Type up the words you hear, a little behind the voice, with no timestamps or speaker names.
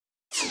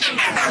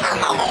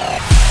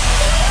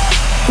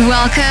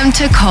Welcome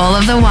to Call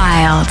of the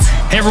Wild.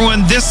 Hey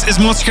everyone, this is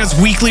Monstercat's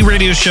weekly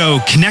radio show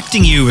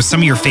connecting you with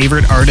some of your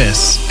favorite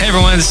artists. Hey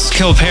everyone, this is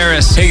Kill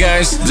Paris. Hey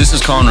guys, this is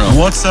Conroe.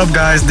 What's up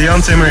guys,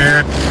 Dion Timmer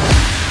here.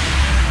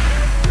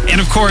 And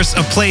of course,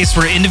 a place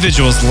where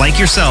individuals like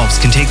yourselves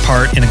can take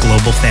part in a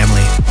global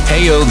family.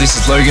 Hey yo, this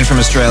is Logan from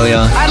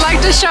Australia. I'd like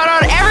to shout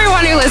out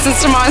everyone who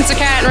listens to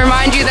Monstercat and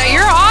remind you that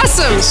you're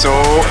awesome. So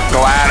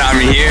glad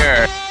I'm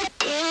here.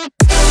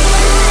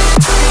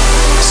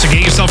 So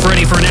get yourself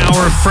ready for an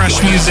hour of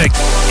fresh music,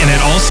 and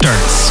it all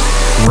starts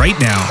right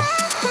now.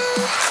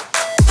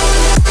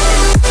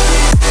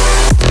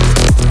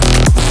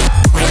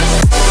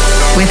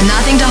 With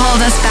nothing to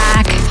hold us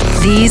back,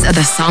 these are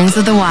the songs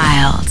of the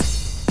wild.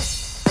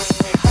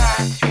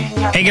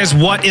 Hey guys,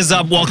 what is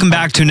up? Welcome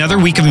back to another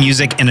week of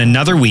music and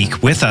another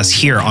week with us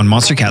here on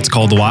Monstercat's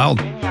Call the Wild.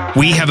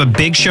 We have a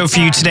big show for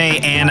you today,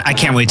 and I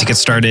can't wait to get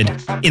started.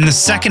 In the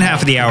second half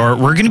of the hour,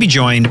 we're going to be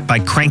joined by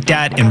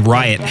Crankdat and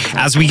RIOT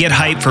as we get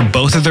hyped for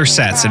both of their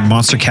sets at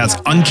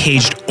Monstercat's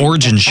Uncaged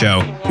Origin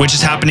Show, which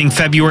is happening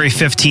February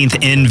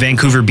 15th in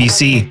Vancouver,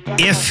 BC.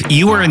 If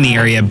you are in the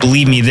area,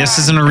 believe me, this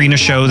is an arena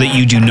show that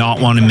you do not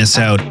want to miss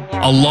out.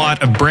 A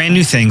lot of brand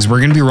new things we're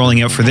going to be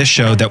rolling out for this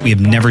show that we have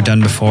never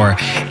done before,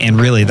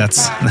 and really,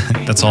 that's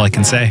all I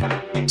can say.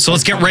 So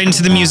let's get right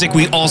into the music.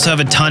 We also have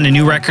a ton of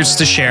new records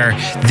to share.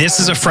 This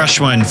is a fresh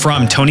one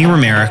from Tony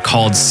Romera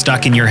called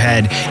Stuck in Your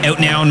Head, out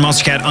now in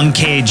Monstercat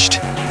Uncaged.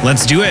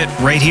 Let's do it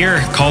right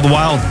here. Call the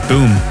Wild.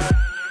 Boom.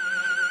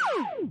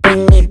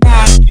 Bring me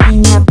back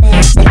in your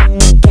bed, let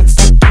me get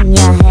stuck in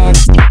your head.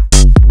 Let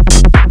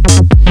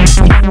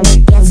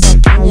me get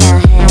stuck in your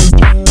head.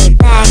 Bring me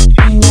back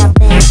in your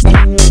bed,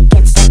 let me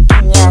get stuck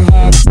in your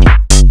head.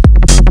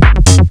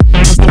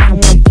 Let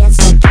me get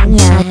stuck in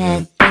your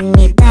head. Bring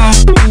me back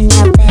in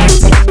your bed,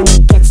 let me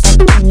get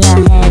stuck in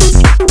your head.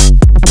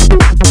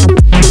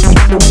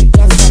 Let me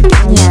get stuck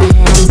in your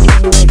head.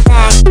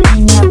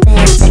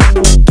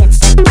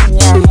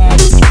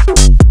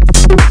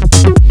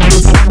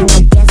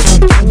 Bring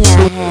me back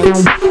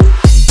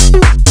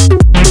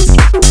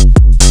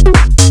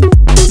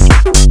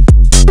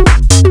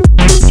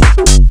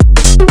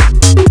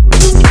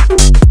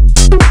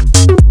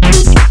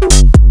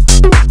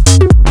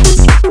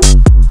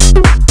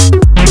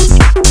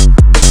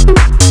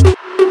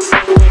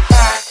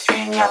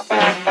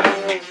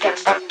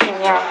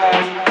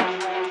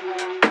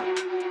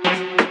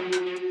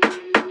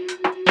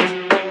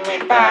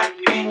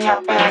in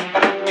your bed,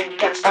 let me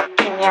get stuck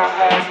in your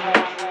head.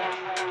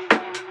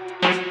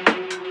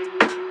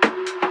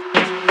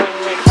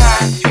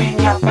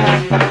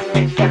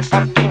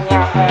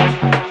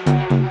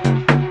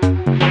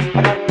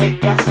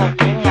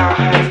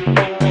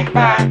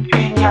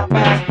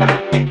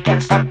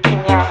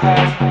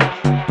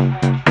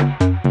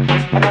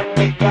 Let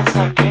me get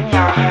stuck in your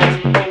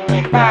head.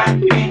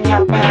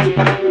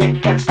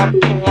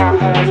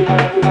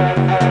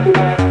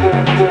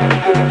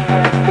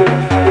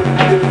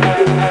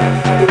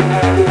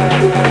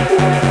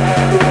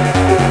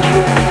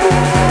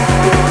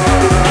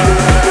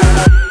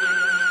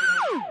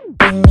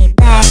 Bring me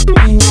back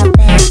in your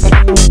bed,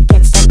 let me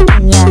get stuck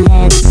in your head.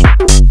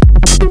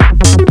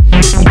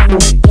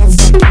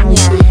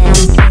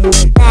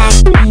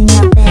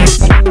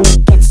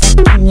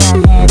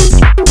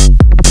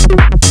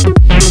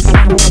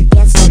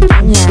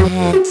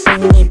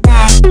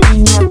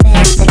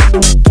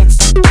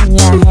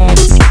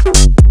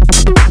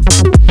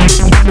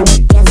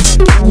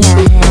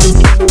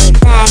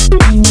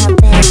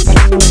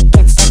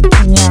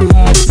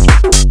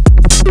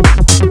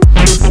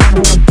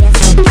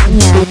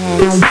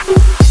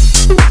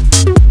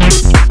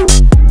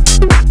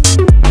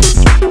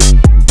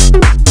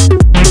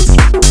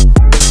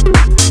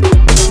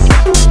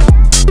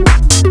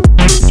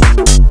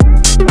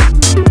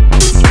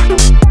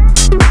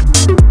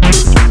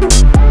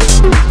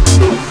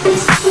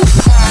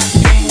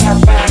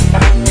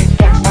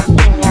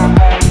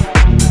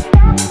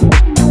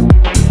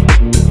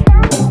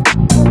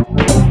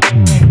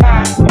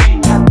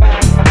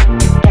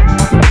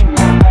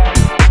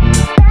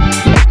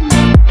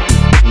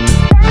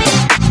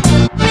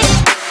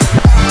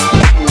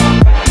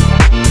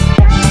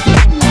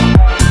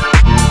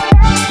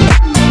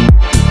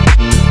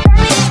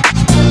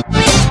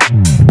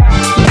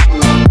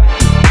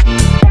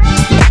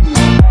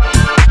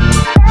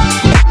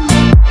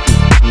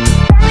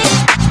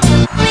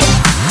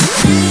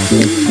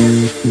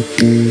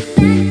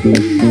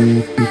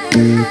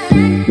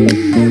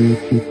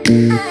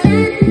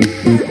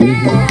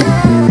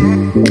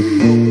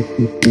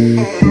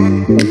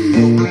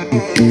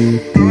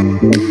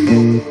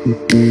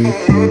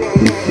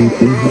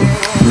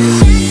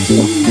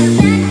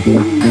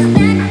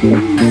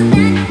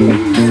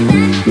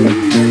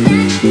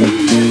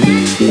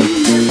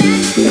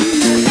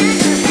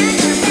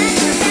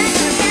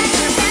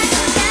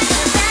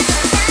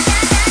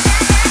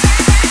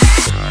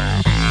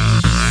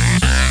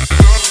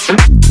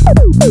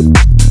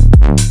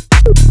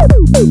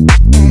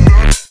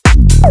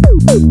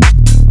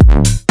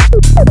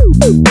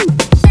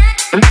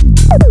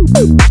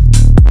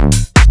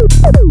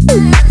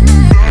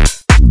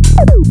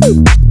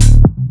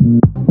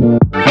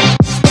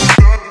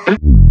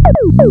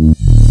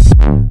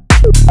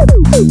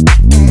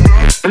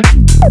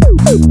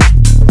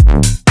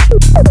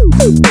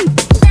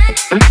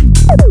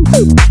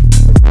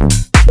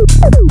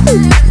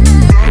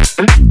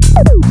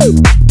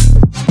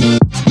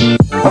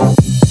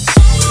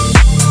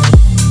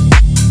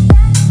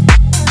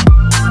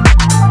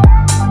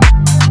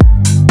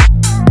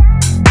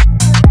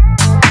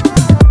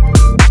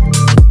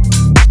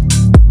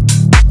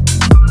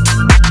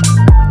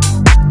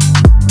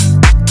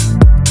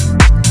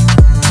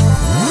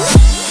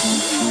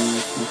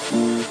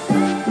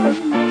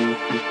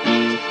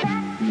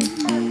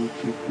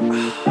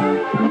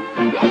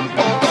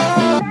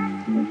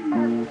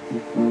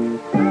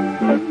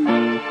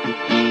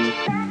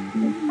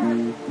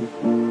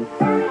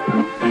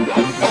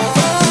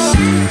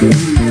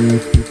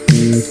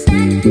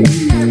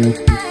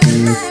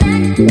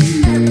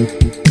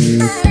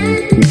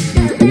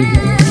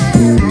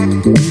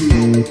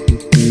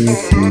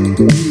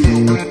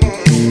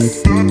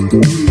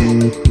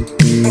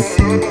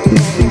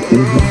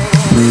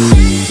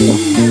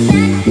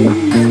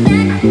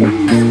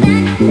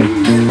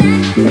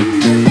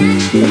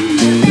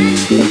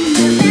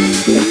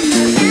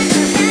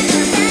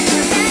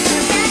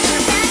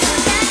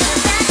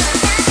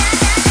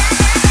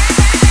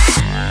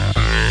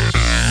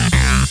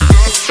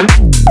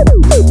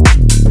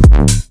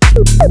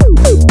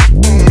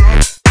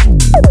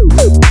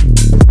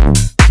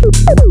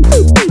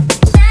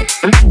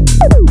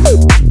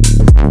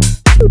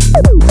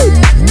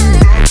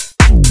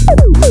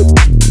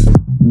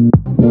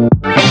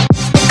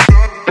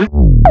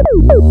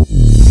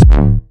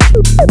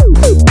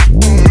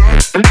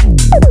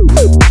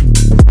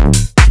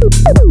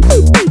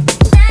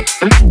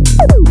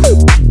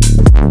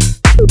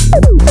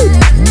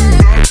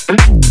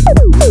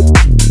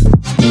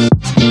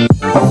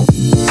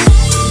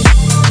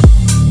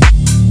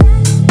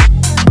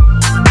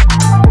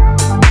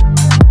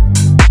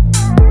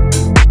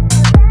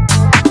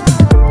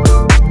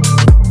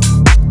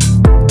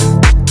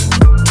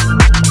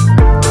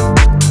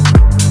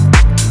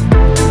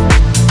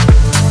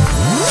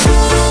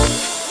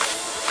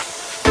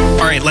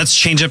 right, let's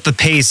change up the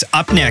pace.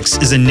 Up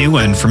next is a new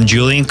one from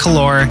Julian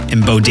Calor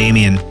and Bo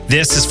Damien.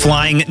 This is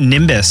Flying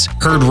Nimbus,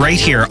 heard right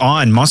here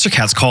on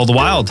Monstercat's Call of the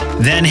Wild.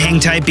 Then hang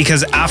tight,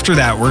 because after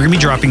that, we're going to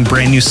be dropping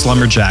brand new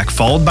Slumberjack,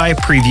 followed by a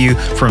preview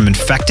from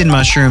Infected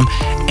Mushroom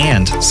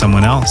and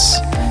someone else.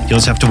 You'll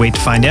just have to wait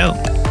to find out.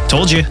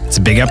 Told you, it's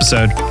a big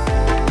episode.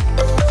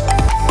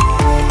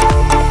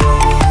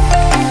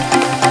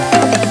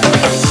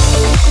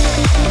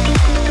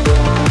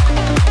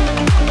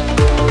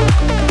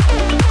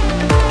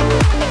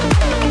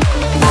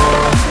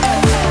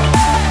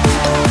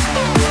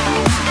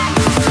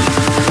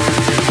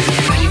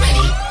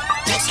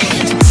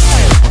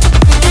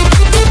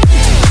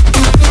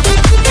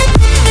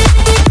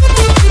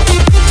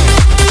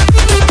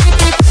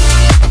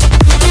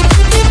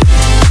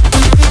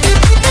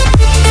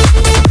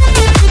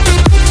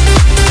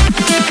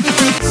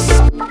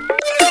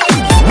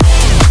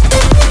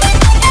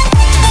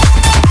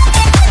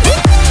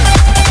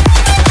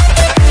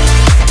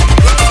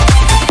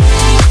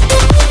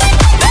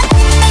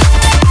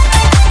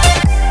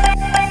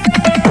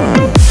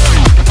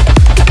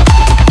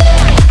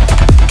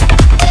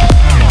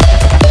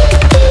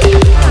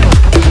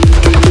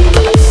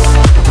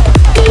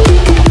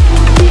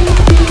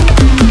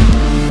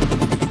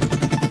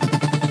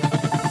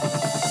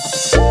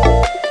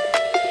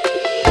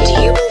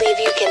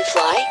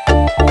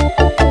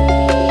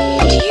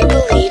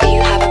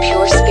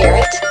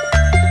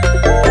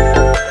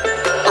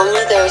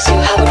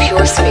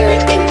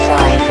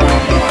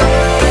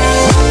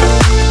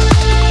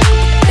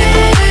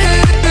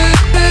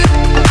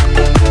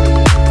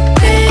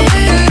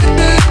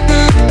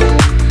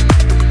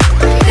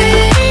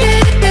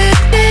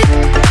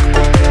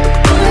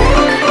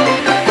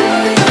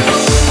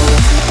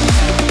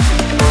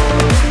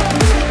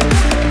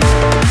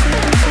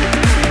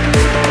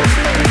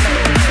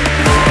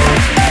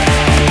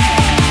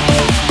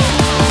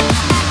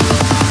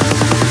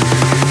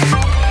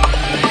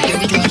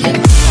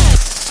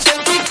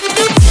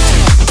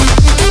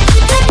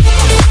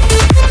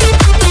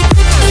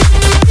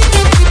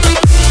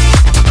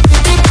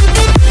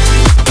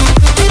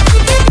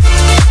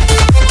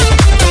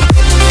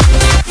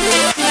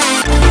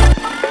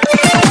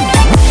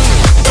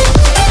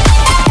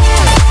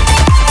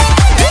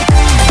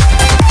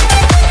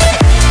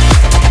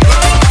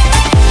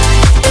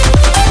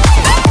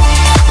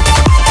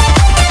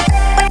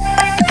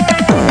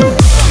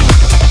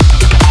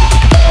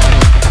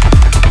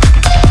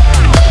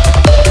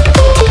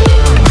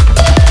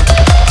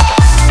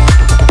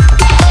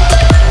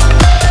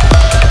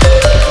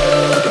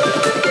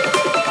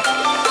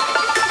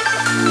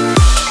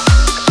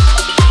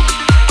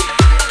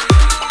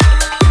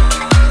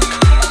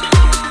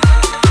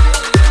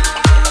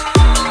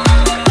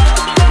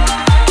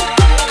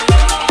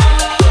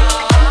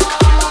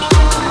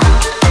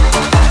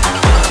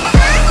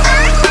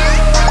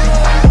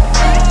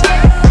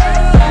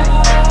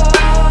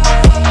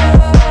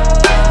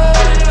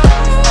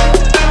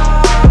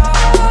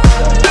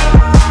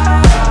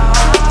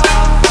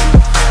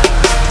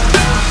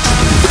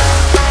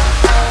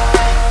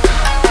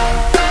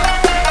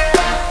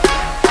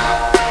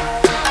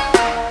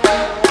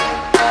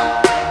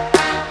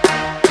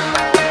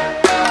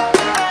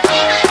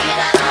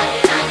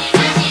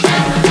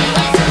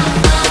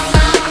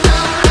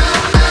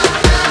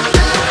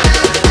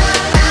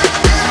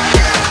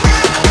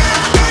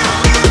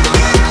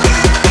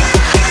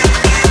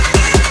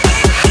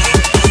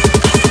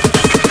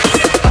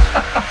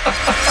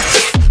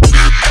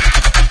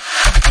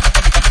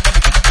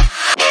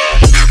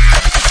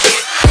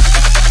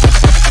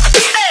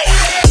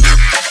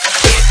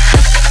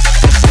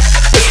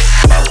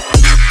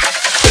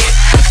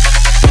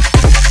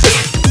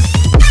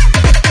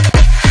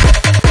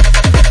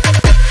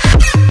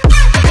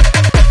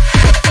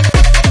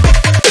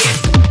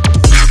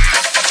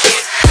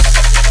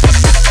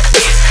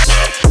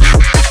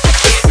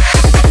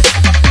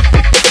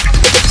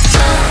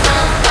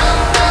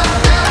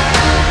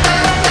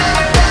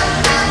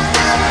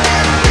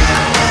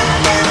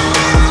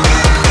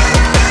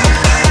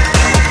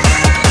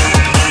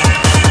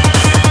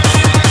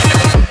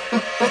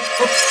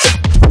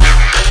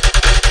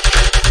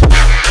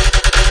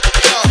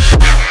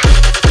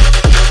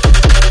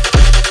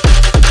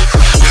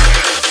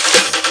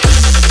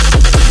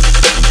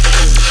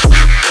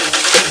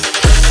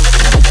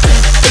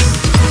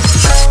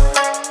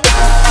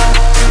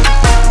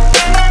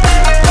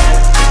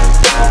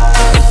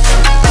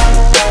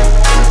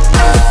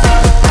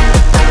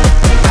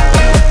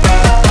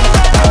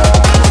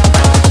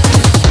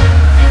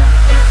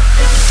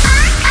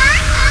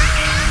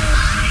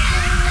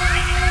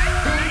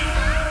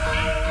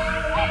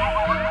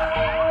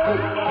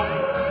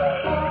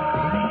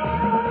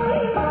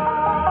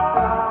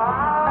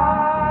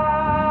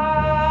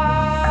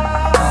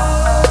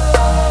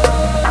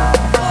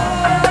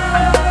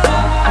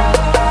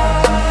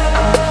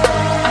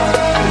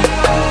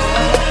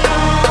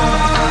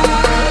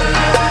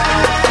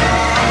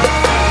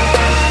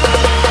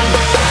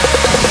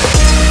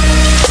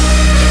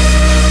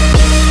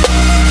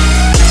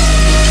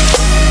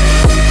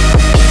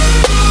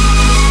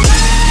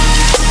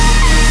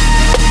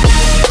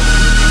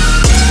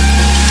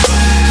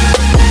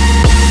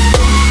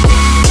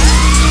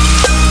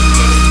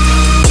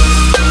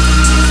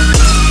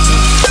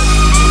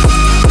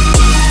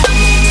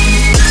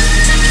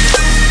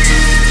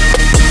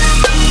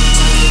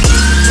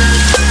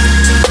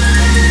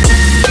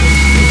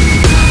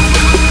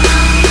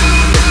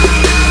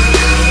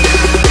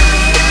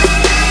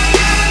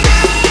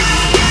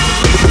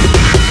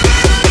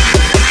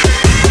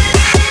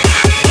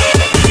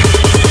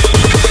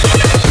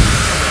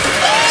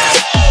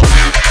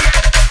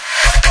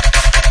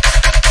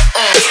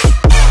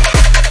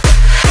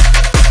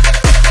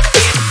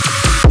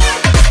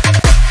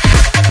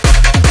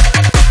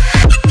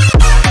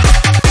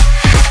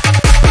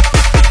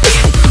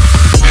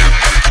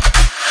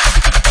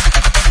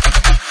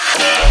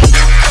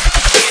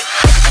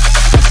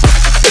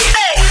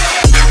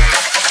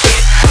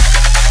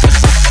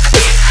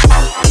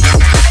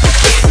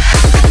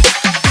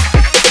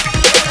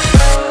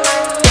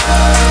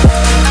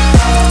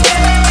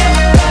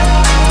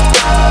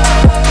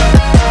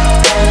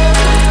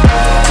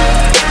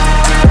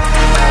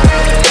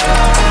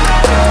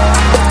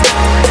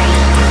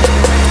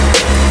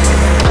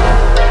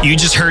 You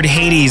just heard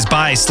Hades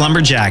by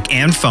Slumberjack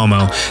and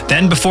FOMO.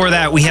 Then before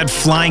that, we had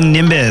Flying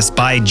Nimbus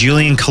by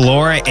Julian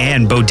Calora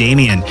and Bo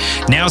Damien.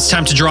 Now it's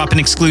time to drop an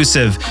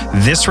exclusive.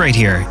 This right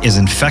here is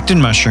Infected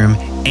Mushroom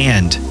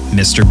and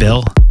Mr.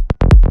 Bill.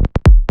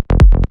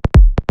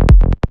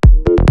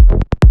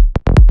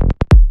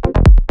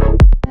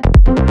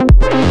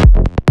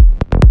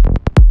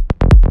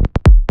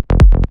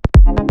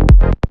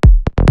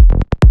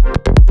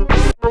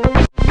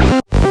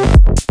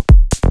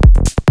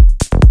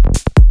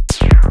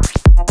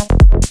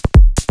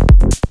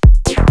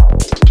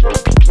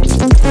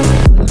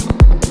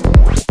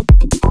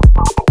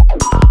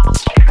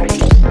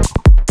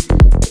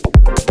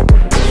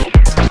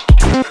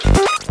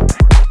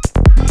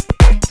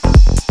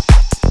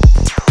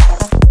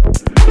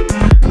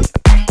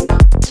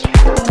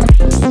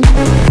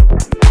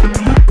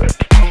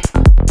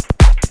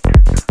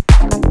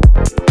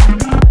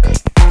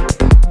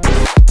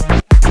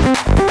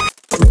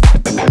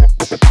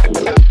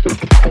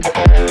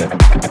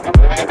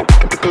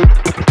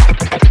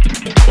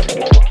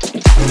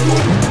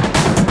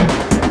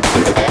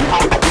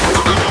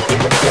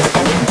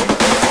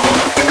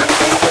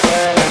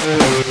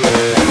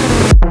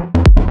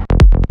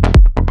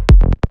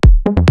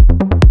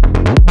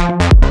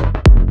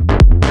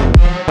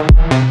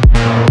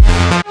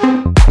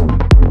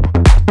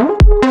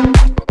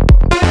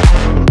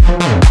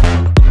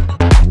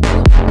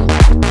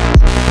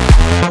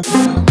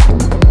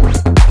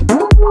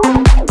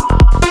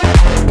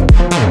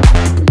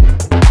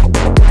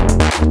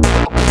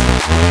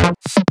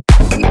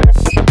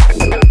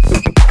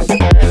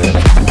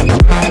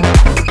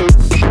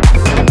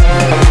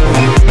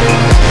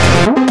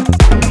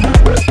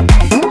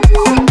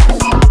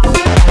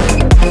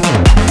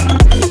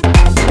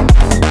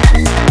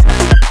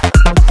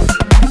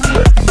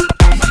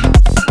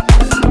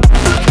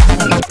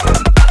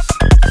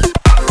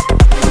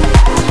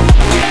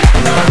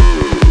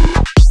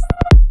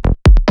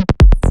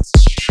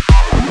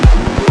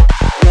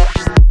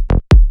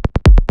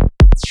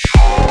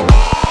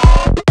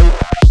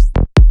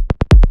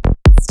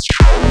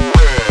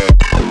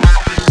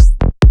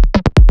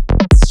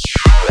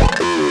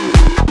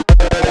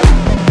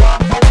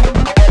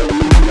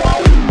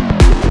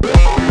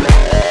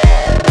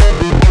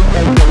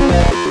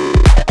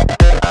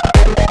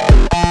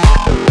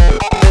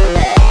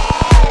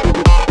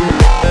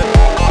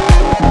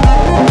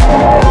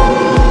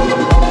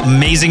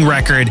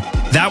 Record.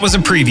 That was a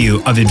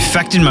preview of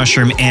Infected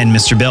Mushroom and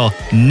Mr. Bill.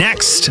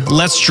 Next,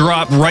 let's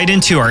drop right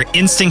into our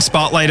Instinct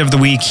Spotlight of the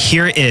week.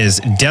 Here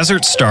is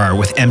Desert Star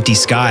with Empty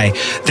Sky.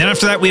 Then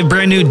after that, we have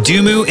brand new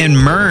Dumu and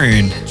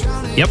Mern.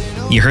 Yep,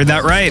 you heard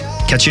that right.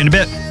 Catch you in a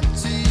bit.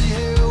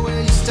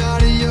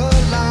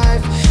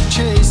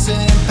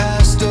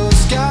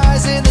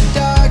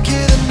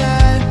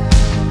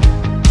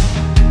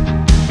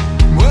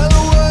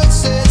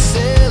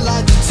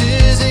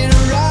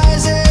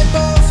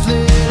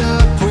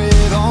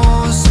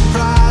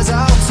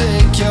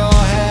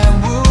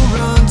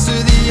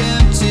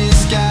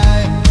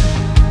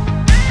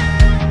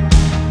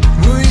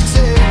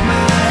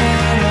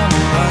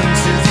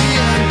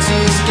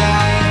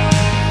 Sky.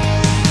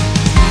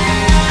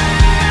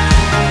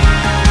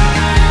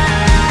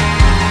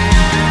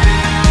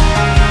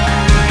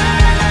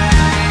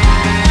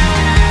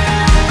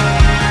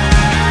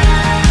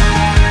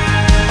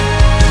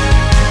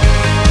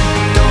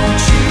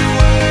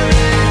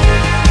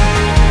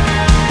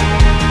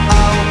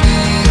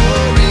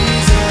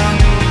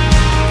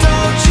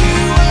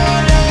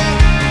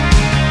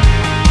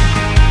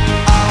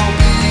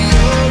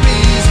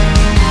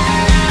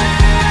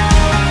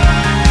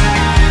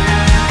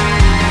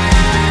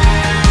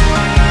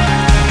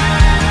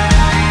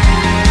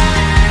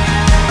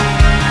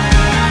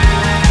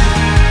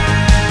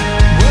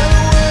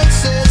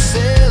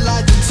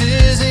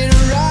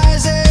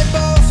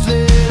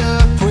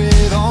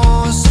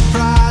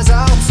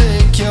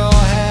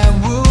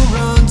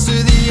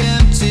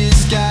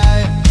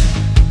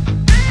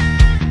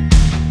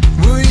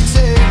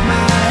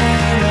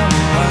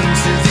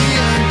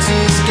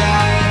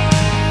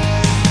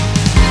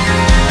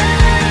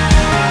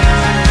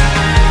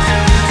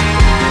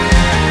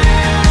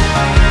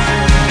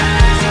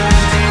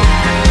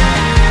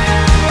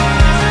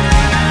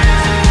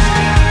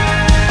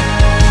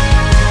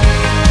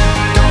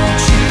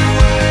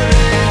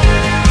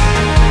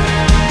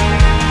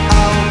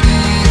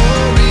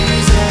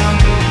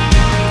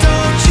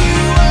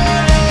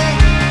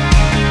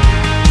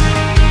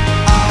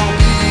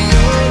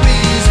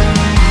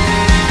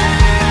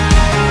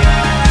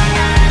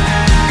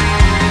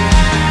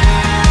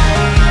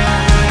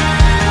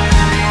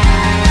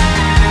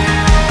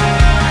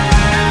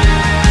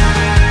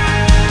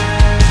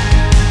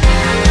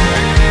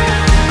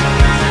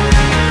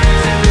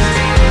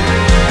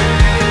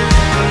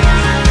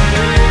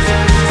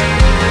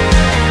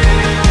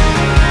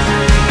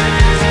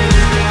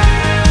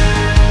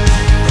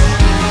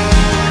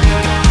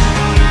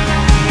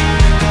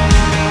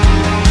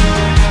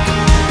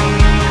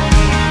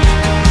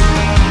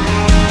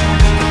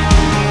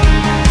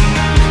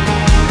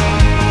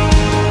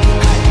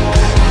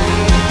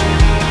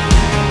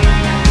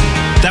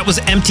 That was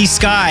Empty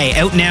Sky,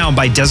 out now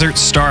by Desert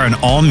Star on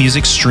all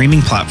music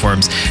streaming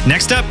platforms.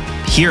 Next up,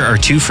 here are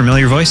two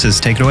familiar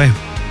voices. Take it away.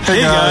 Hey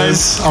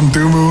guys, I'm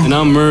Dumu. And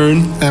I'm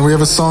Mern. And we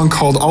have a song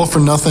called All for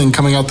Nothing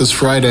coming out this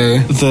Friday.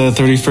 The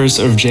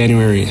 31st of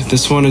January.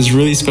 This one is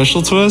really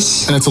special to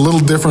us. And it's a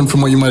little different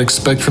from what you might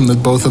expect from the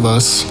both of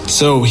us.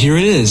 So here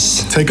it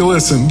is. Take a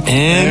listen.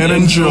 And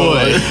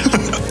enjoy.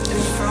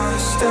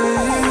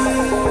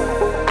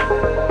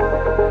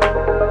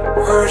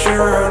 Would you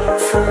run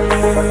from me?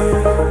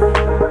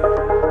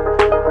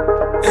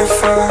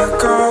 If I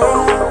go,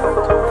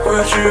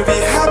 would you be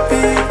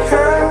happy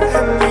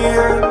in the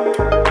end?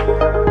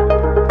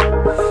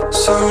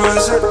 So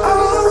was it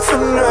all for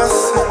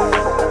nothing?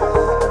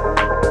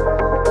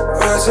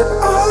 Was it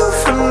all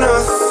for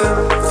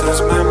nothing?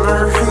 Those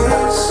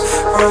memories.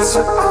 Was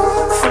it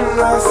all for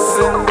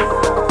nothing?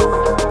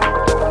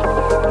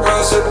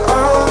 Was it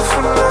all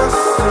for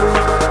nothing?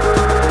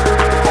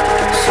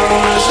 So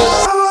was it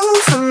all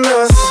for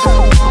nothing?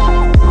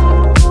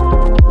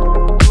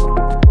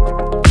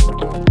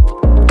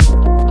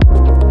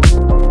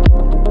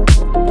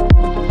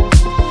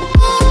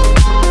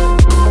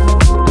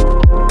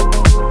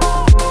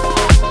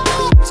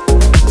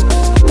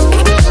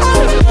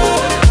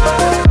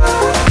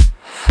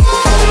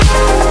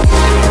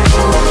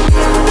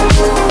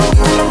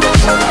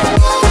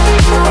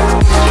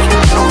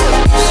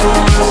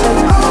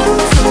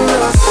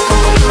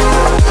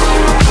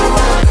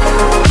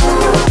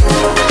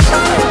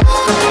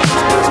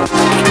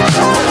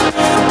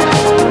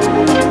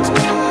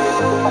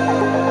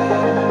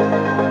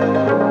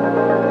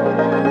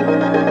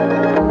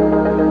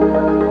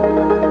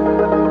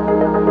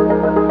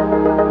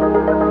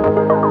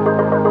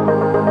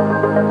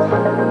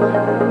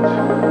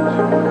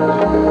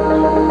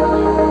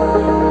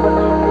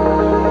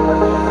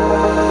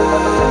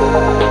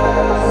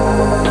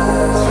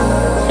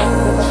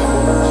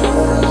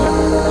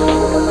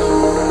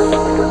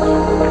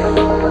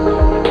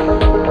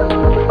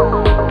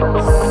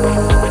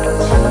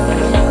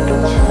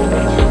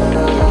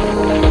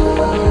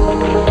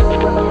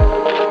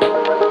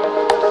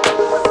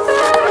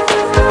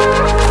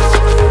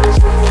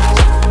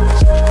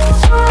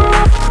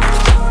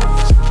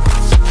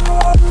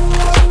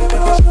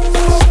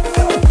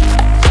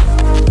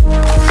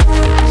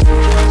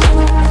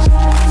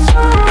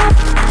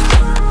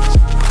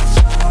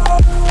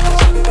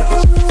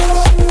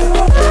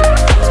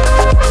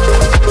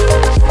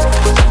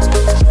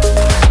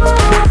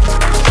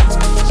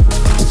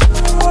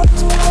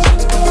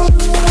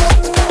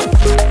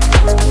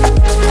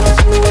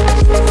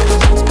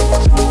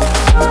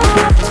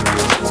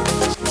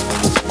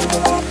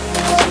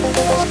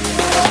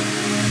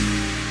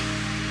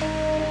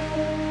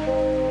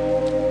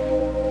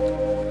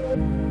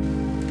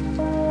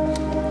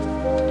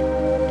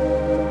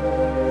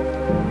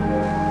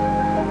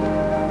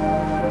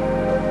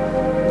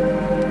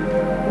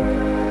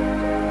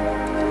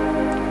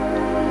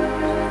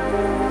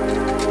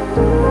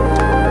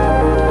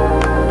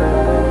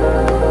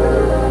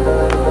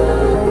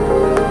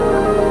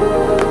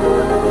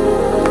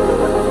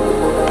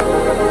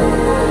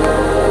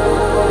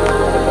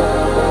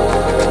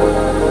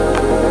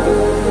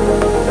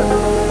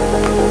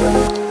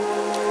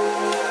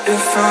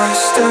 If I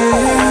stay,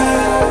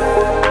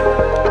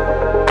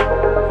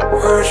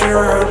 would you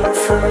run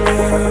from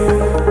me?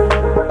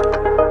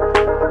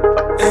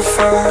 If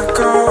I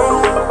go,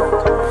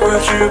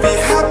 would you be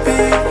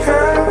happy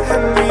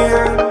in the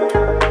end?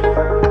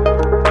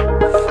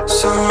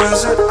 So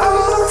was it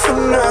all for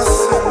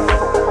nothing?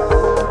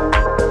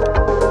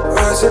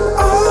 Was it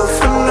all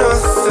for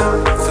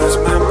nothing? Those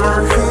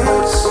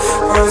memories.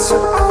 Was it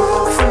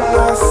all for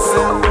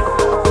nothing?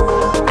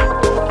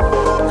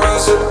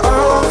 Was it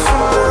all for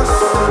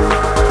nothing?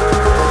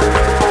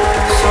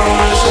 So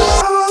was it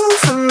all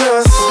for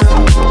nothing?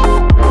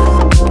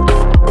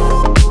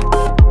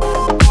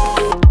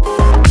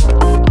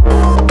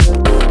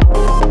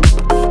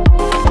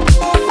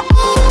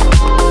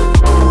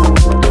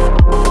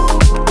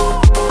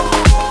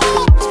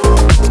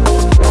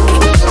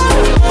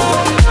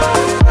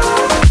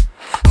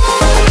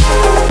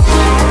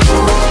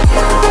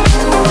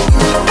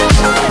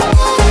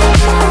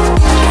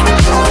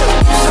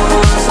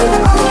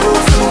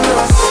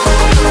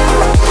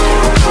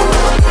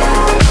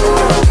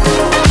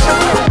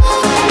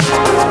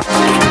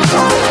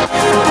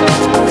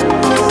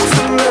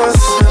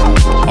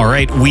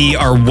 We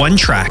are one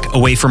track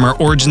away from our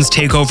Origins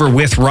takeover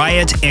with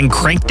RIOT and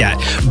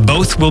Crankdat.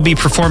 Both will be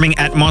performing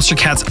at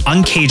Monstercat's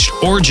Uncaged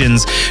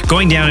Origins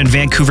going down in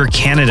Vancouver,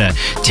 Canada.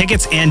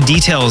 Tickets and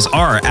details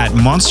are at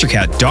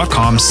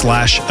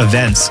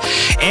monstercat.com/events.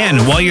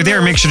 And while you're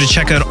there, make sure to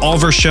check out all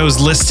of our shows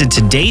listed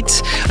to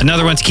date.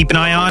 Another one to keep an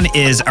eye on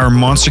is our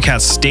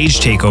Monstercat stage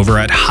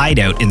takeover at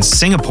Hideout in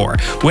Singapore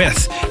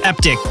with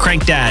Eptic,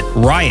 Crankdat,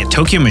 RIOT,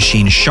 Tokyo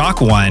Machine,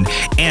 Shock One,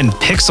 and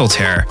Pixel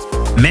Terror.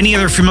 Many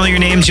other familiar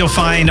names you'll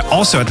find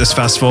also at this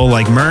festival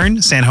like Mern,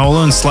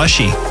 Sanholo, and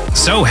Slushy.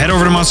 So head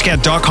over to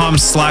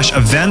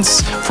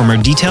monstercat.com/events for more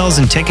details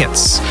and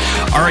tickets.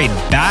 All right,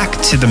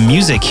 back to the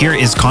music. Here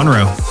is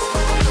Conroe.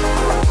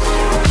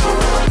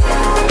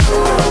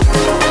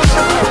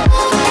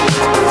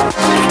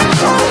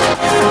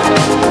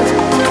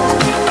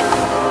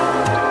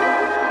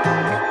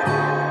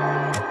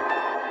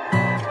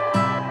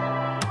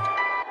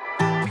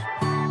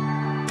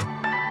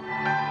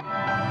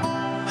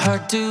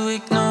 hard to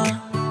ignore.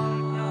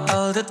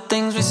 All the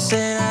things we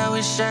said, I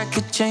wish I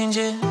could change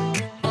it.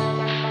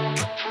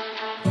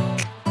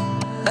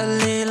 A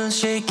little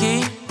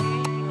shaky,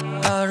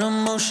 our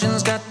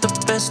emotions got the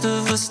best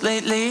of us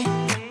lately.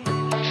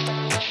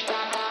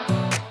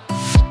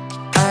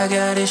 I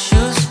got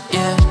issues,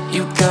 yeah,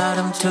 you got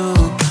them too.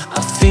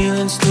 Our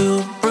feelings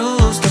too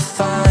bruised to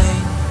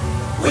fight.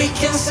 We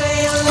can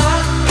say a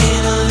lot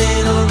in a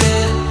little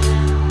bit.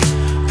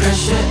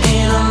 Pressure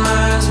in our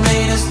minds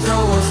made us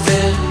throw a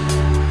fit.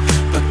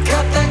 But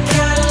got that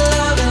kind of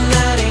love and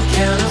that ain't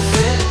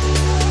counterfeit.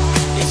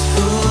 It's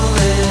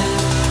foolish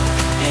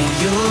and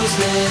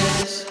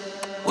useless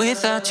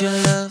without your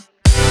love.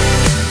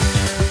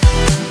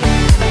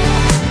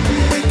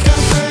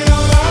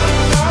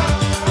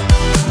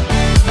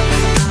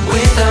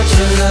 Without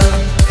your love.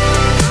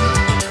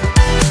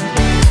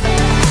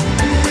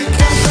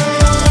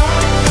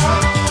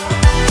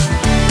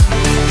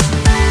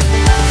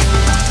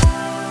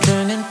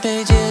 Turning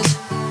pages,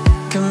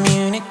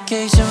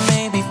 communication,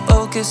 maybe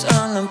focus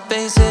on the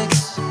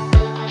basics.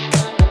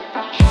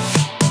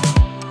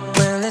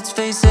 Well, let's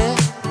face it,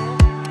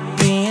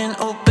 being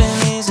open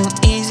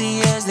isn't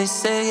easy as they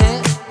say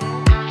it.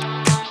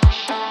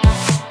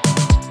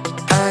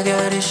 I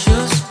got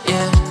issues,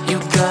 yeah, you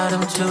got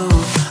them too.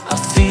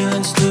 Our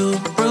feelings too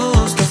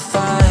bruised to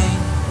fight.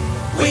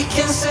 We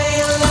can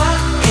say a lot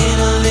in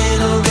a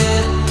little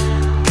bit.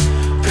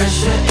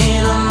 Pressure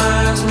in our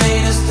minds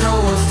made us throw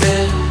a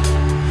fit.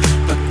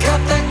 But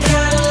got that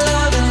kind of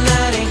love and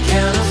that ain't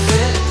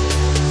counterfeit.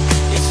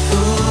 It's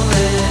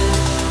foolish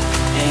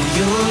and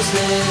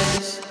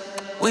useless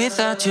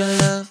without your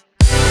love.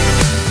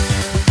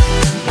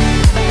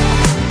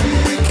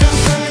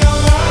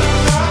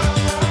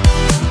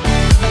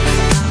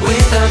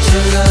 Without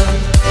your love.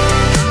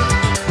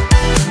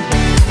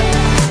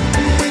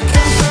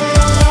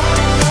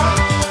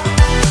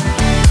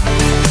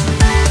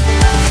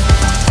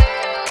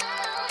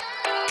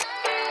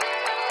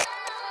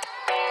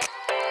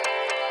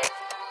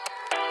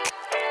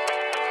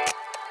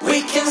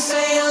 We can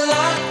say a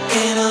lot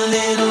in a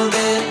little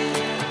bit.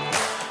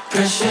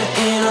 Pressure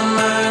in our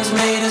minds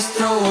made us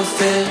throw a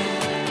fit.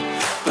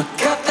 But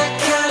got that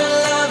kind of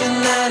love and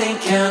that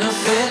ain't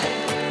counterfeit.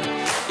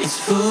 It's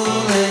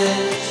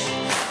foolish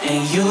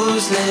and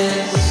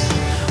useless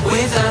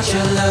without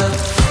your love.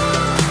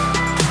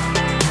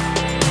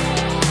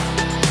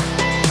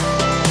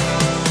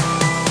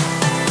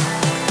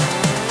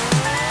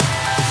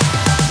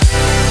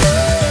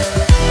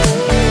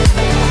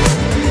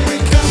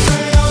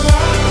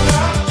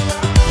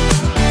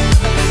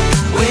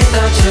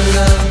 Without your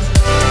love.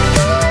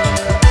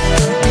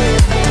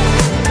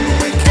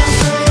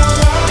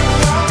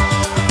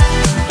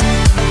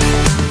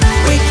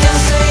 We can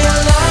say a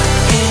lot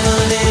in a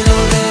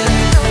little bit.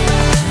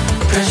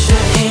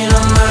 Pressure in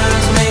our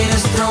minds made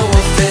us throw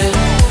a fit.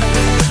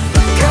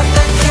 But got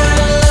that kind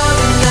of love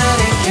and that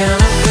ain't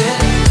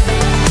counterfeit.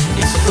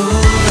 It's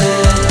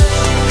foolish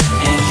and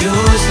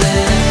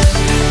useless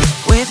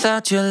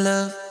without your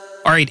love.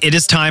 All right, it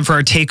is time for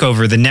our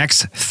takeover. The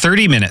next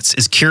 30 minutes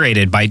is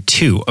curated by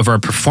two of our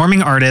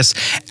performing artists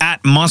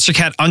at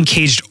Monstercat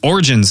Uncaged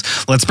Origins.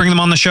 Let's bring them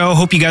on the show.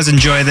 Hope you guys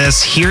enjoy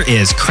this. Here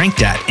is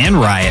Crankdat and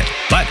Riot.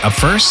 But up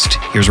first,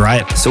 here's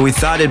Riot. So we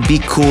thought it'd be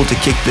cool to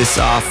kick this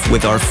off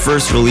with our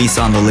first release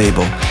on the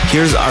label.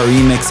 Here's our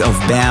remix of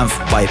Banff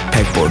by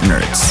Pegboard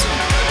Nerds.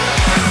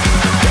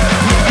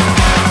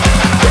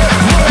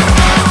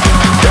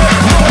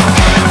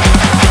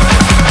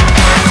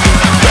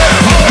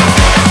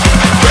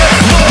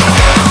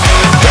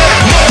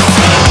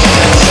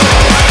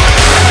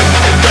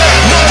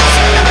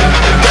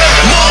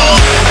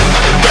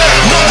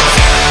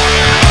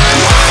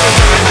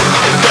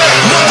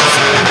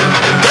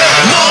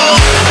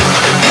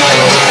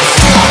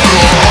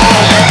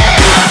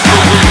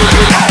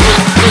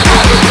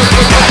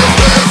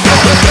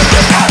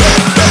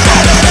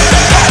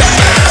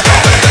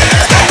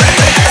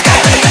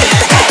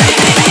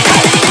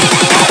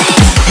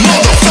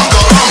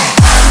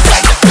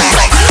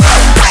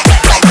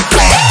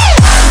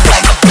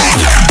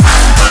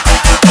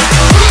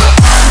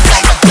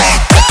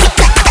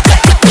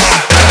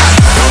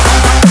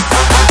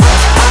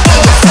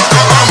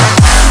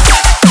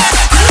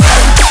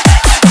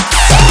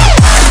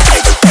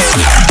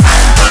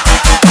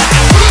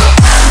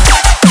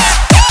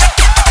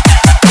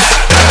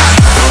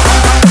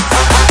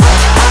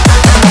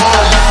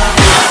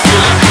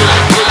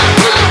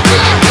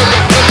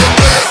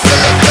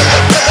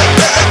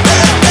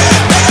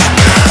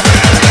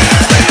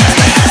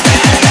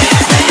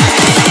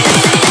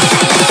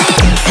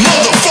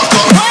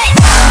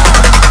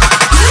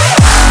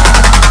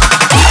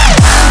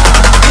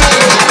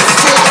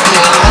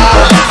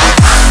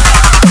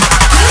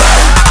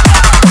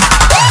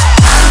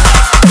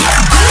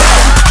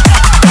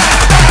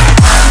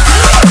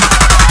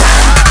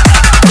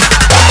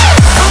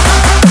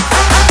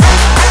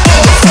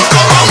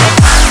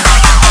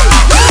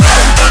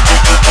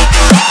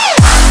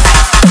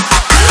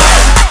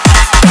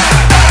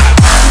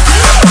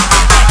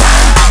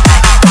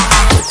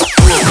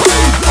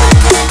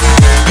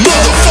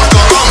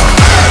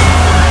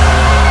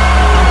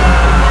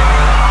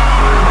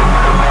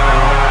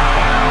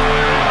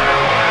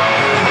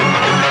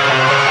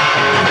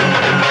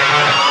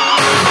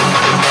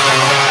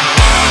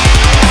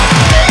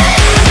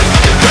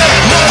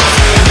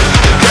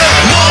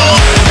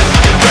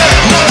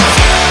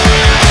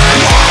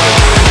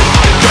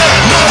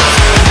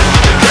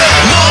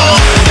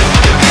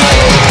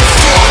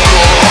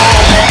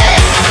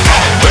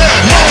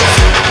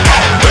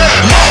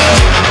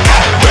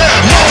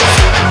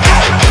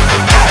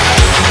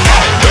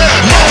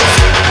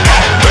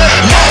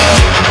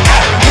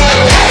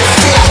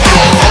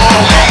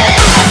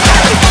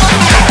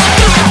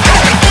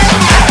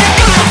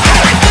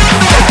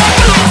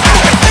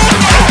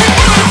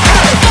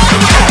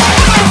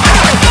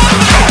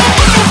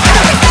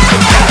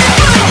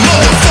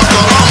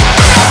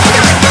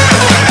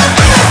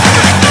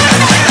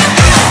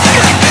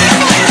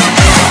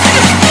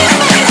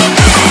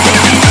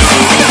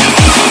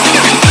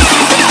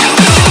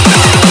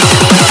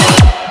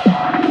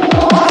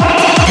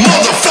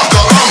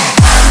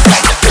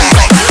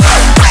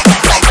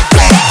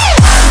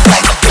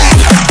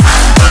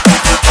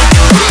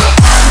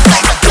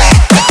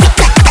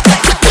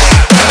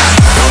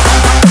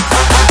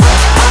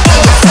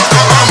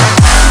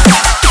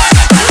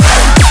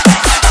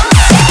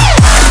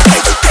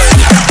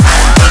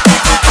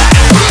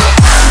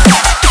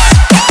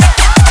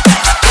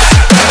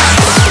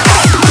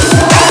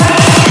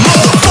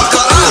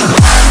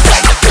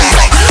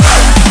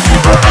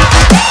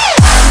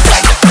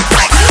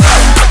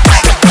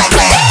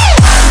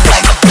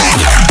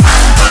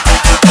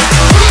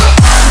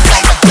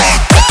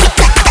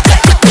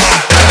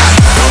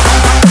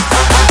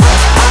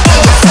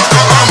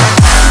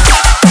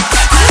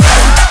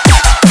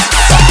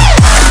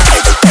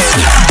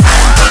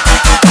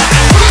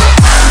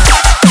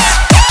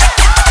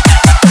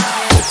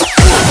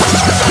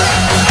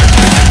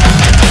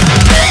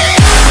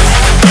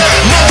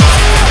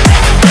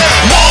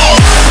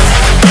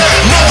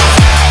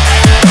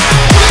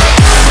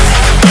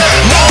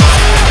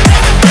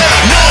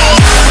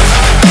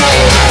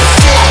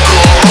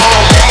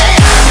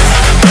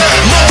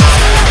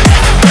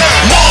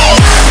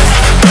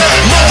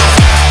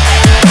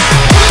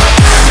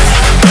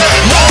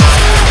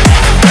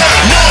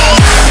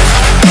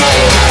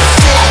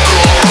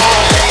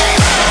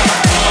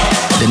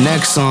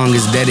 song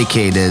is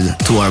dedicated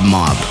to our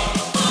mob.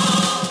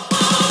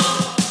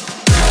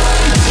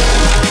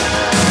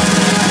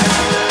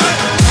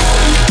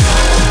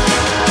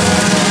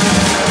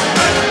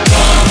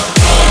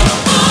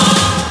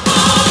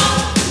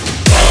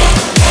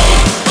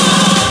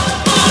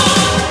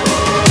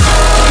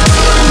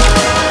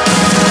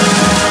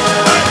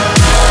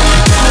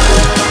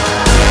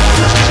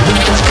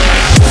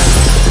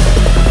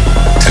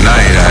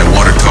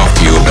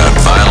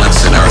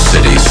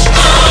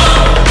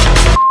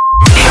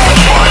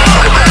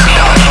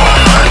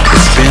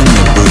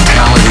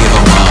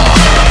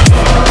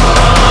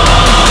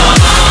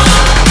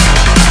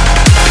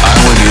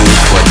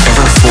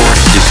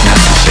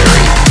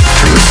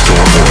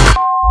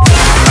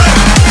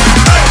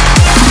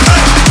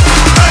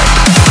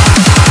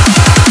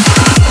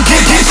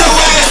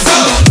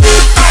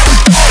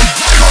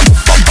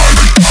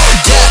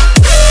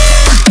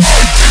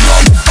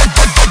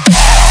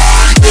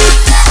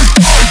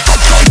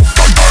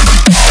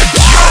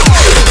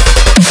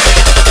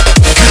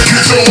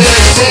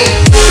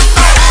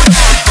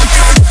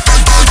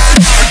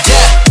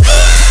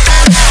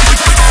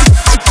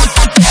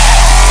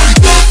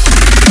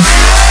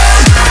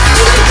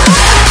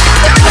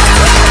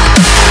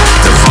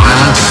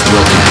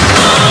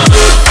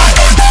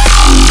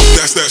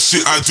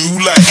 Shit I do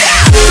like.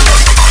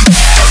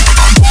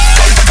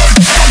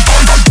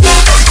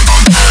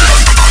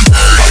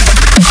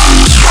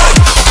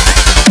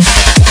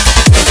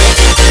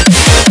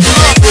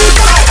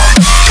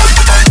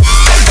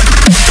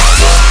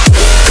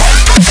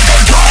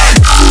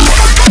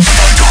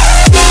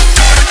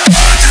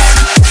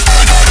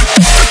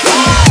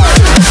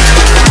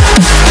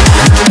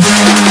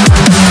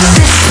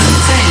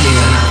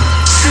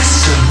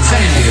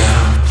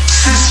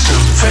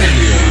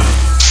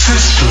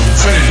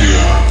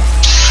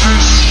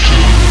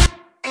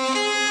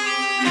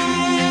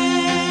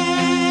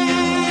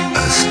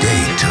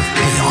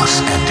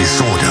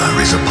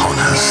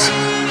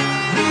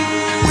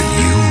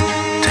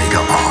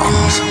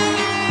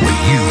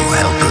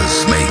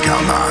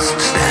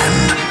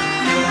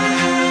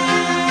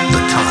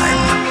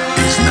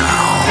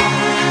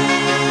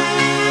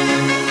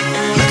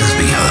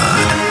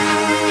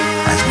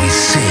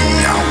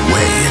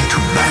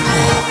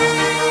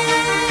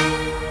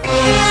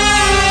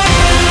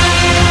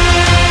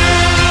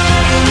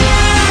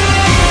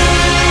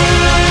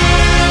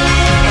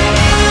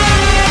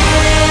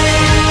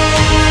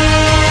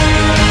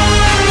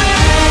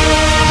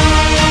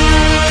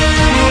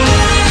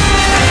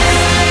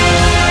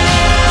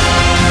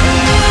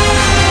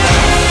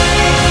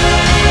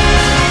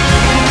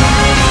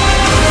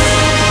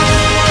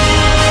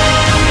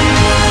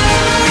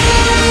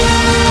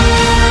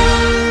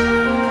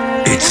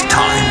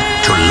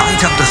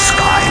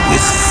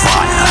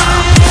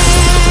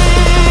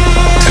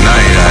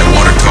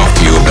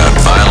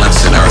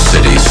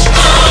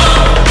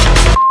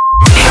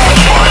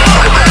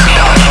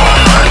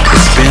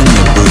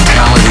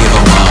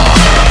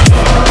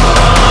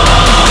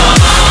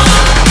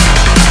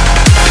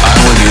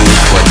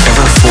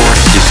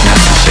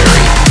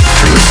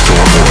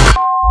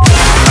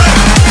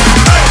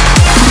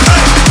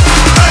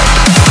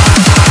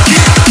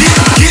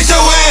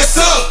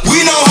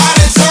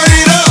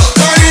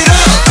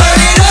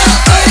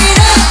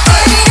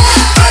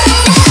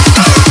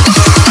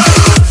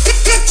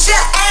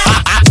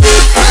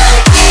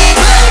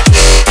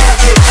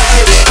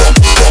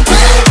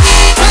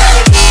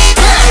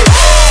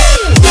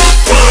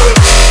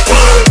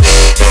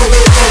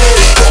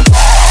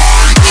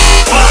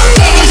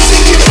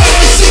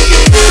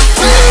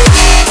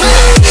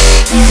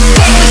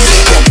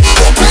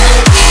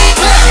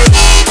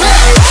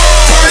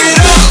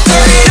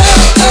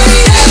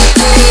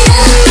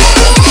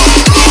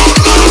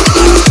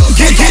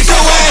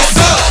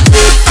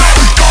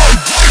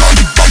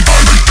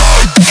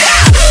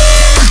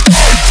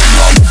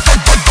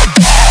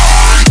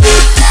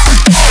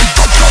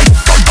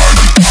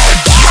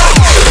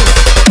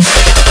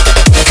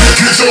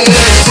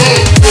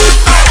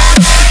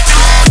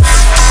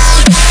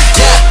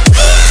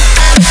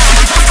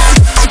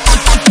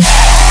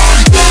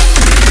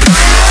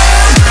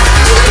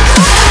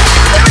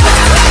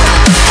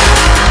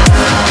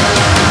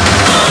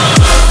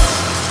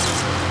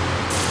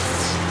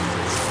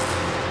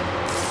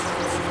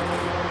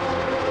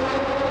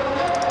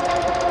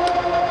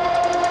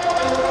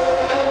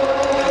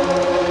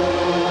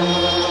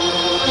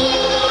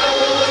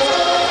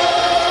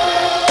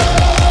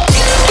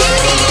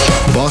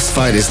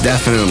 Fight is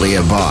definitely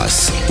a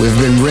boss. We've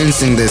been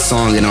rinsing this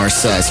song in our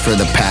sets for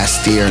the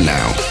past year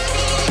now.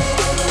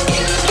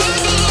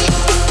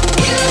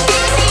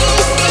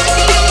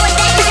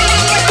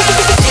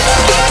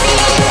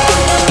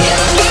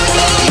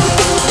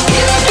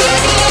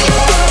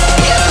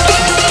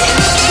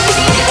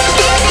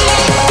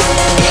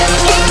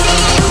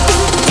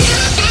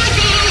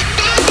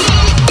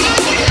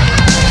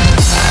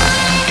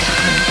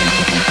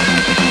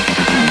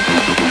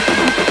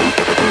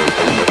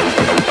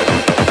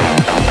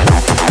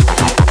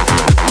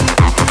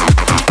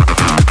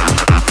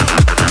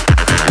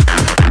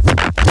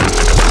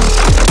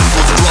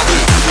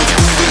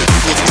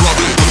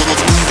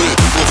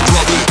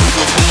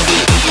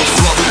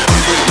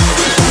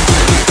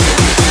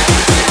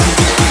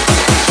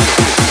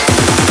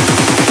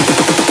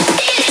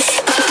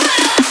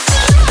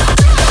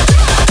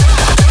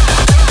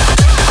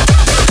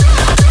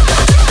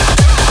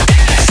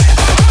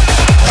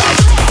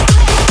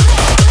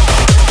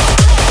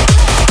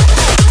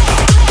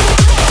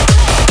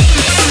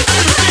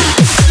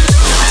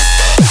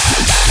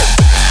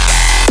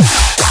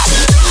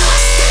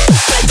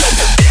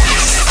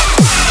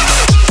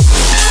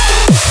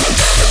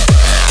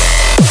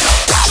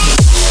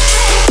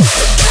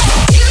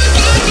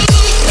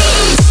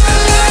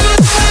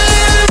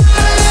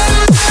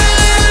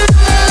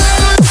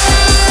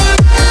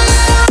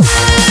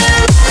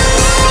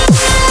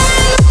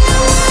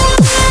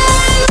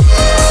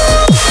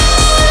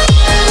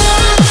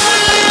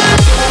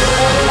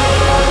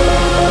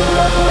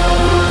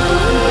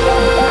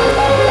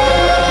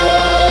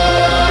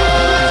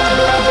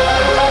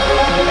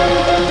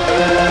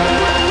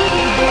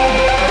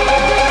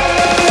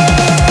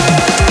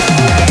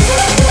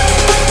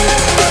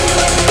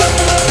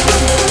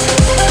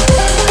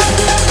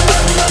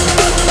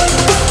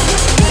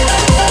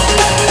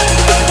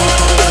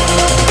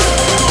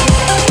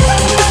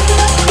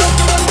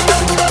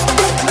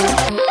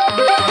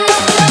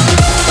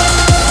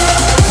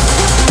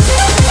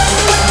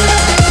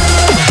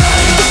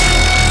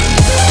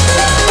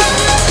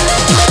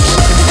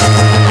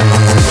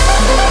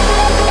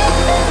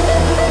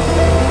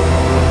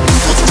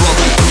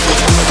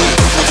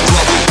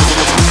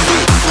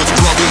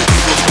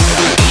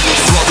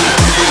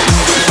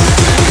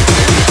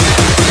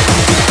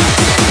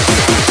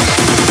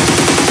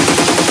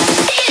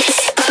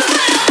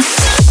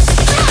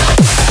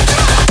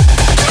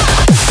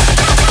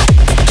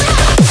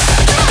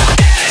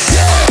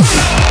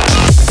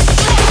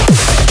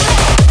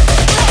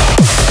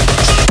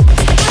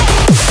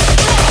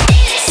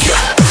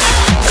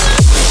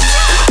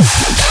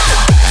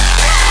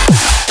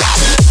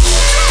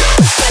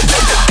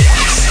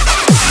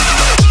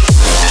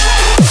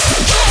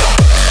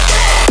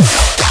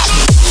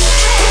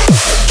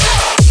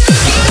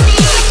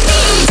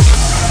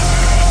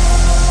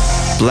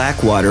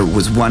 Blackwater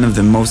was one of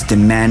the most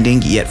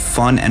demanding yet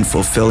fun and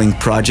fulfilling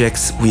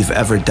projects we've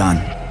ever done.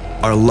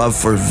 Our love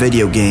for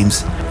video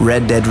games,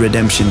 Red Dead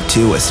Redemption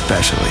 2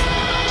 especially.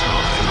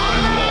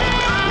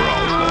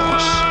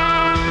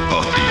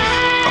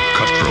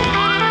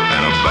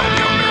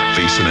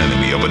 An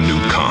enemy of a new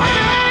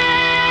kind.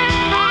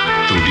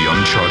 Through the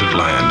uncharted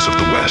lands of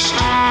the West,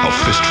 a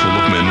fistful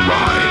of men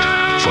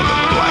ride for the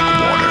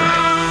Blackwater.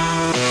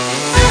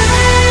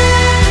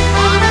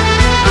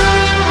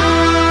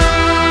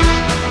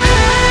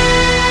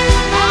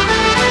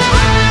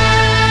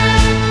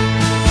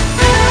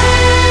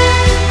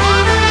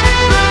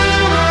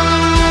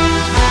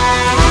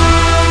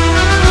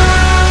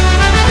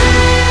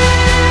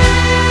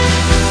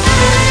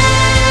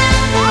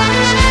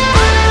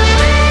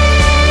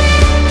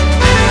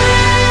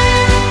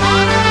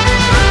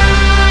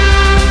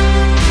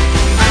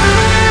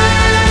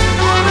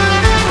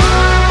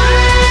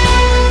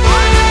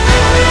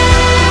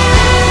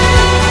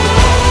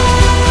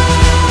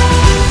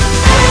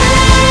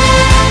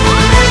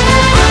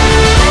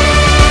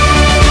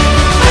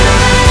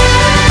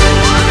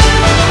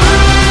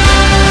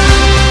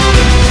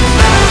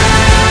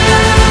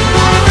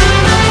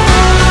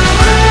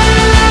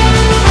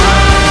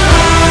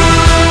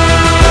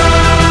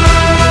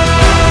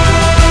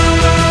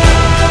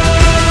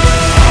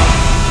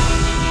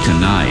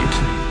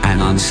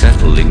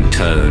 Unsettling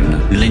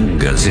tone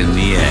lingers in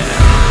the air.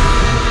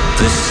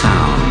 The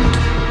sound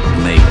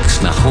makes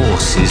the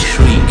horses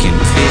shriek in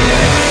fear.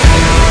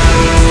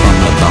 From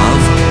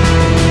above,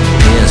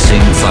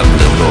 piercing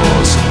thunder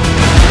roars.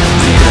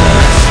 The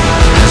earth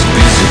has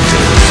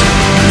visitors.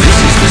 This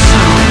is the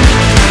sound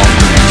of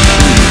the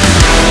machine.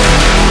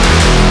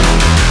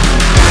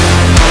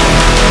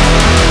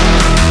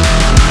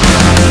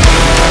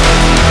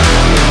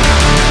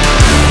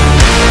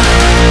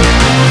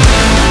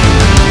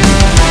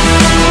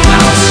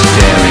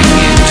 Staring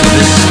into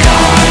the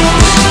sky,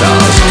 the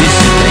stars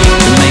dissipate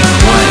to make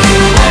way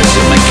as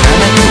a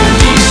mechanical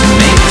beast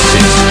makes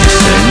its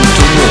descent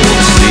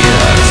towards the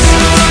Earth.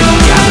 In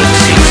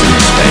galaxies and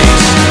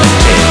space, a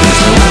tale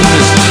as old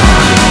as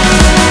time.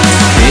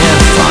 Fear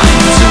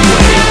finds a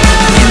way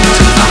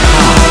into the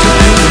heart of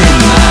every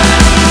man.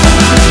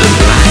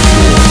 The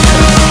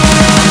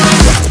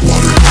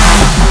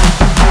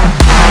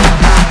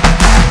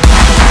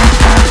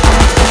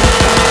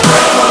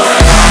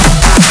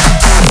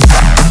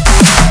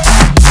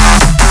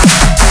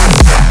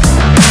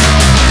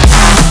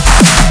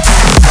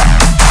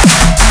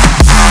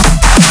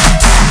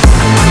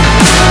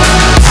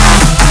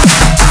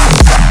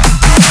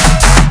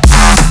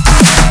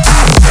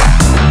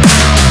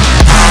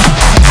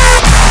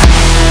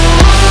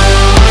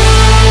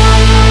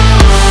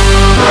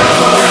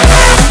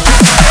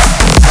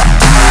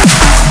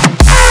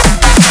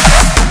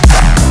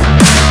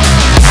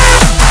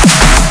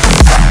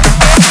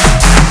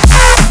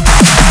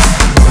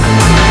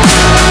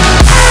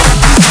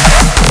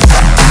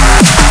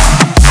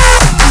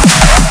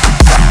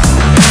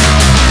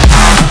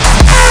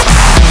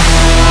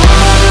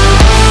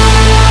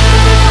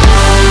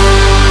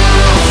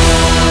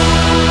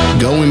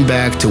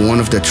To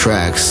one of the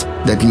tracks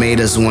that made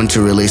us want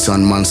to release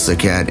on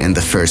Monstercat in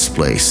the first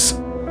place.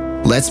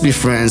 Let's Be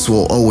Friends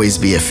will always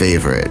be a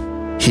favorite.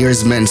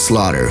 Here's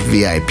Manslaughter,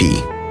 VIP.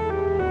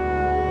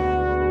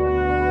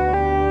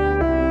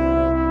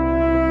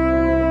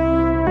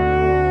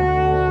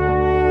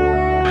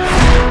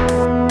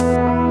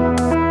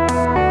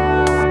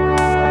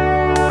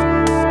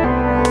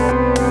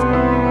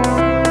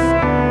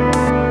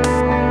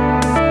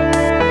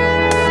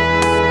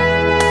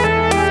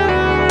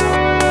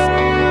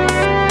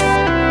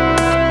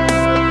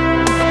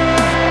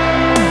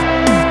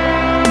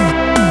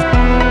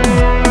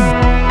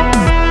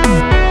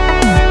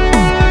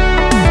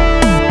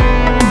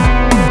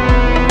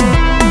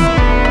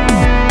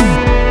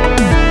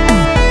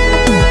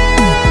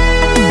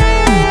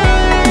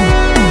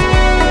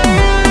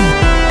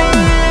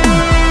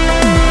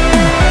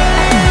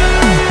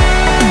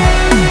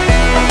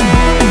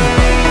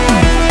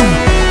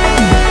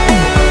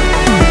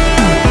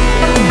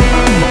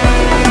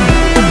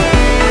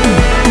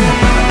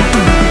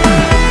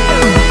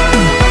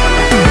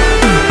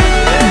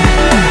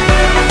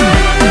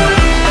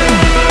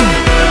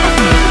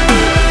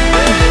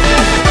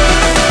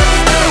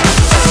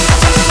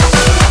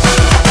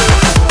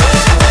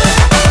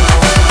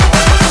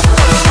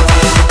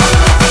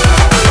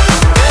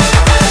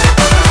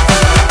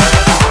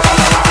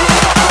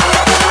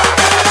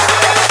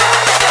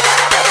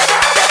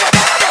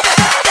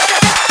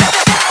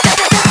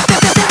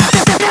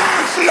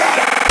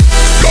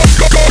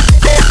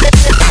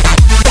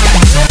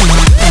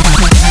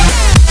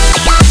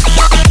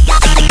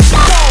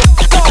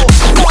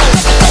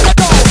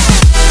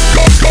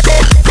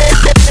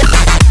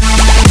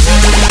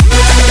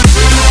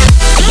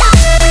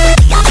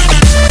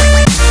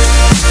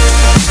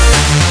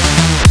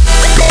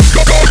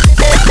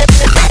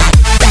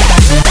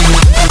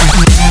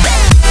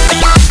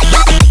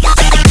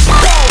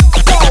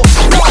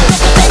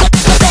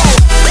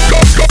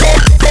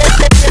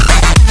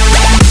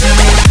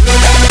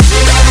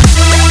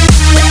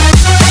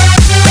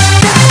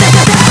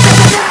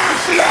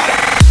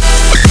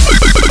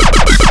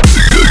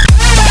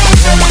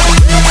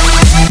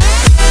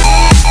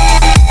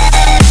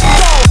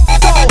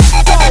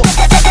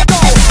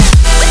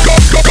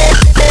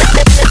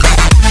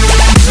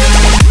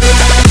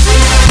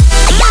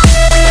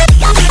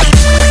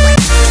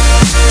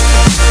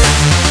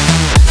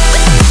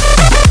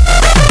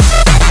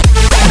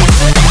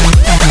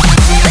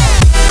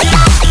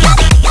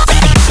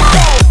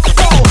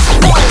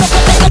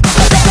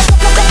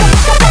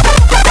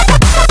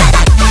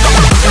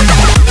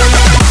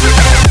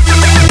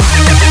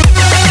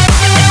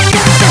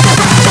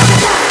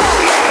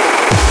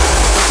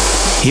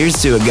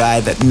 Here's to a guy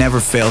that never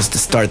fails to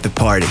start the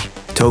party,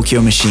 Tokyo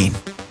Machine.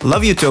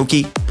 Love you,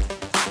 Toki.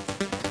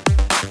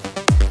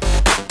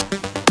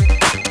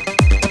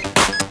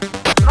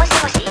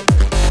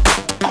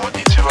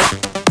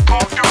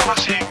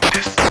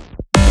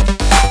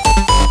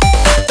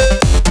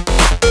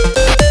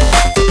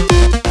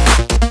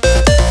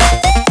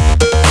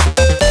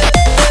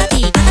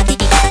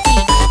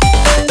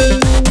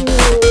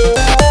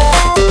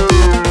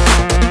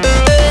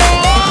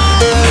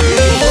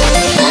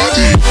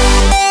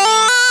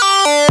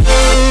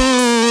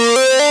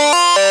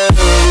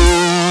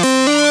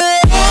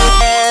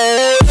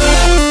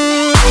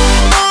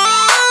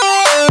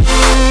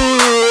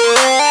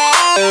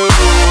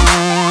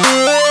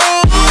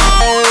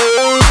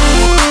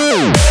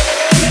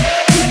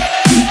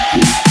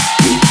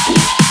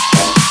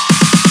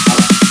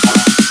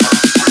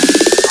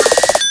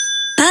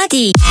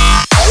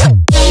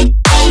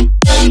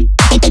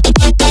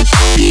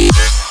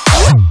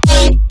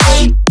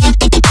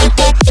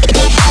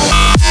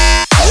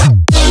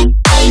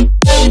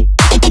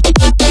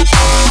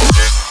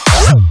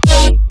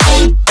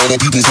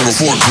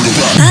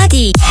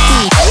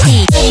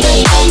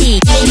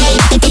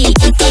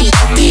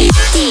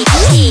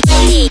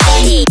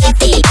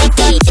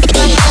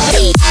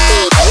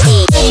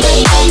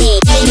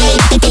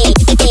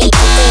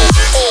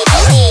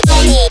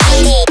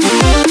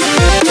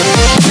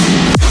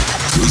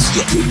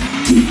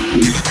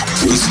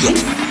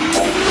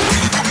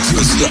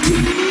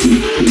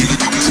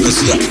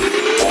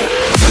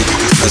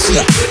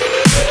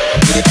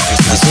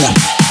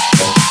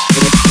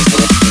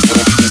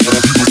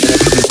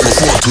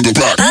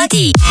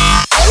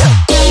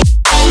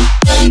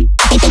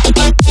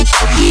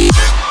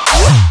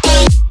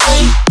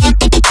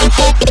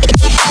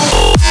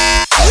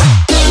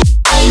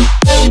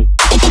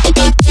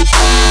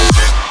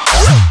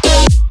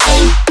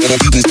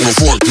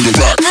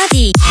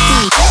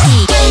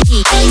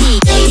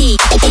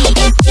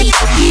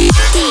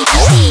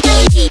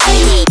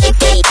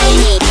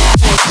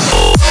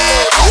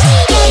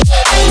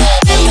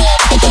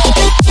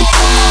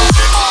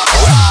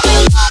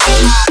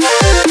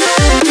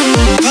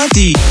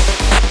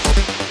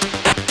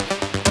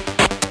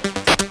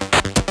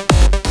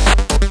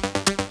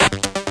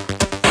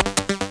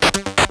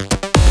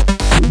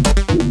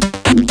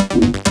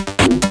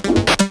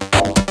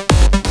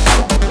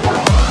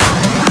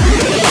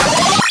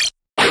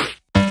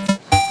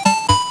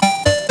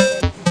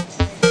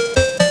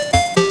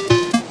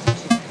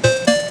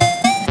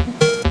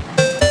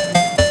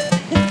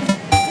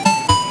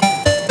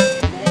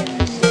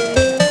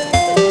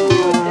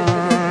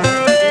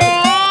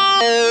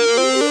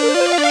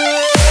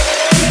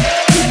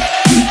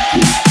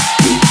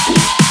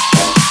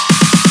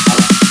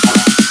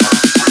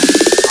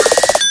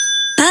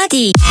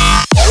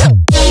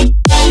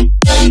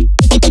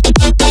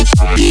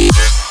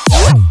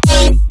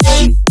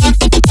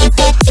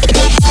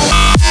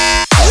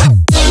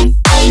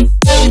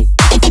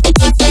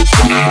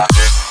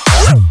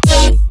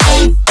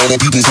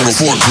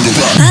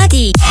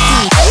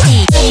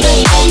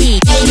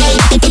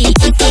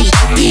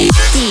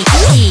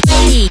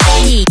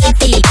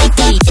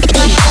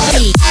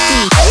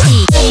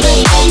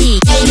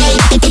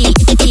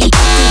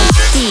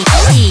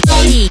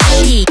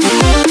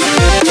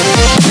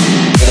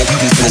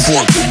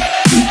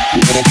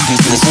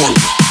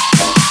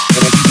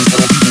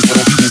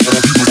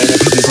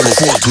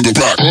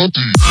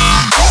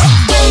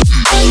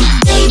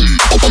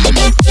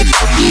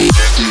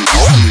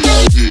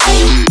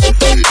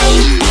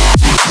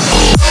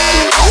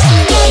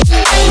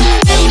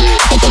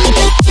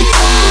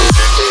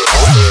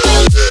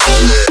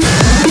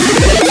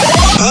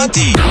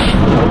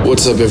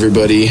 What's up,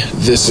 everybody?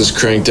 This is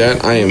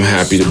Crankdat. I am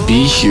happy to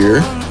be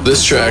here.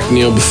 This track,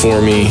 Kneel Before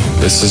Me,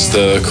 this is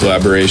the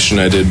collaboration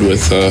I did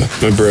with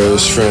my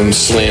bros from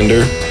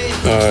Slander.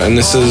 And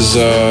this is,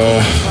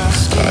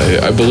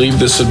 I believe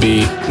this would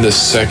be the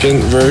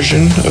second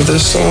version of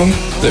this song.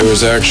 There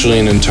was actually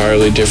an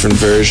entirely different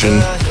version,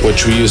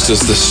 which we used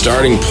as the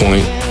starting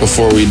point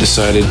before we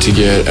decided to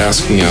get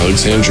Asking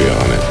Alexandria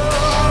on it.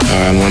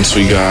 And once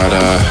we got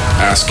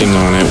Asking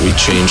on it, we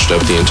changed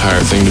up the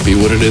entire thing to be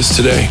what it is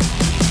today.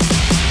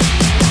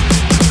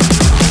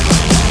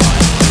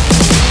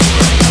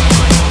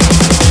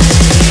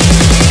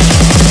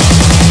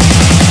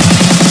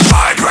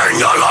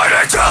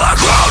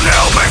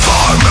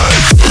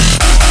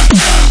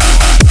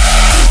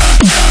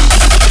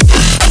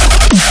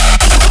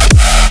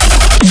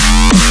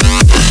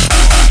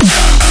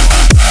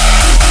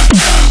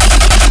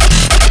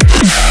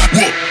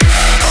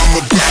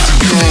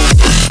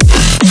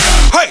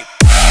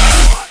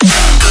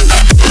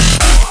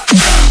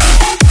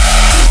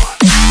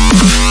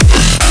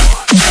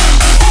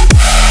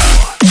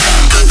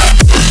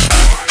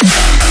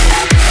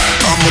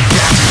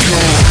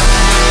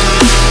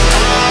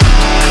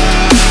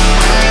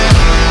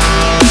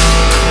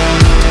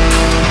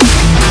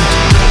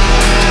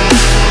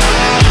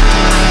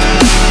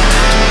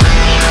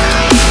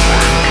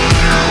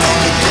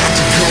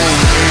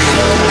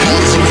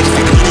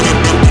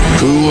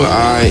 Who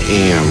I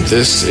Am.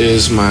 This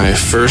is my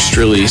first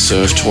release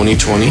of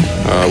 2020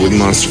 with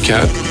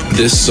Monstercat.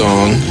 This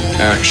song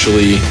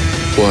actually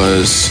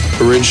was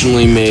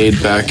originally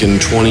made back in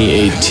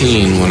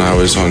 2018 when I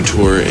was on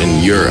tour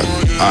in Europe.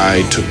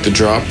 I took the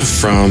drop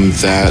from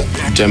that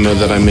demo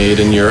that I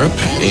made in Europe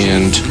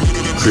and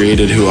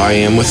created Who I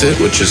Am with it,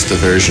 which is the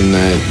version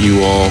that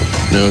you all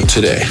know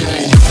today.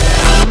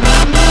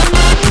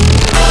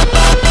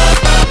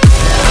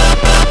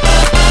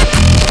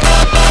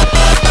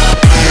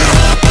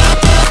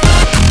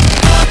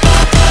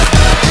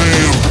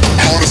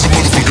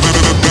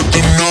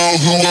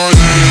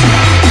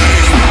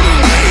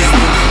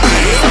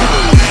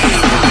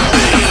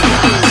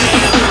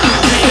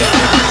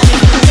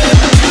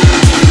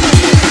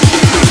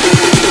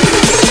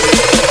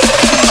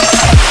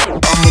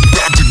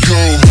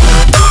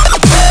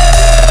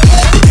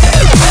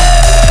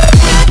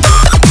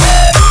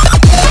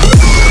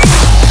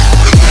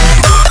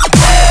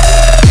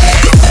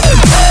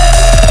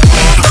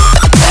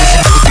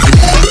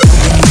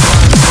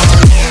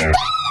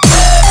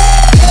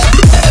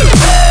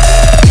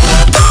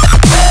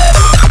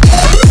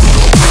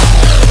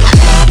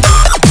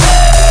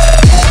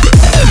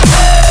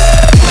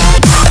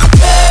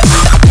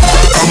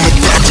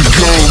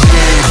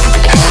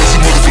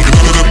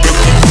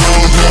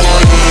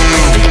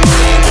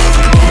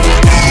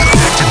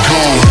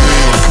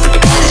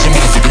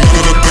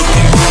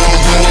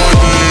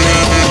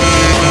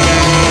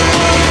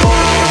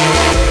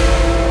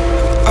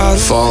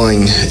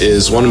 Falling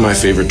is one of my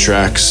favorite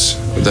tracks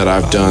that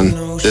I've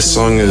done. This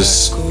song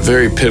is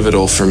very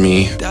pivotal for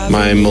me.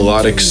 My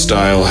melodic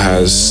style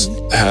has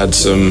had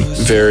some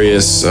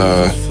various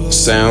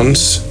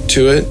sounds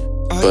to it,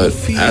 but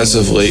as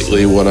of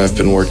lately, what I've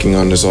been working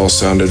on has all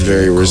sounded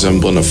very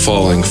resemblant of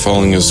Falling.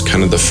 Falling is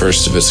kind of the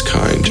first of its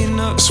kind.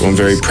 So I'm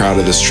very proud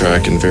of this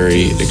track and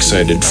very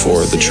excited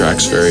for the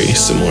tracks very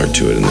similar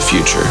to it in the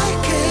future.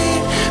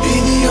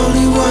 Be the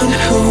only one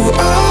who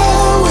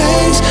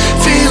always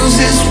feels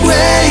this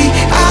way.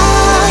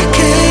 I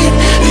can't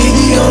be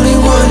the only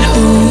one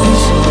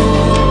who's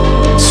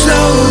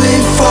slowly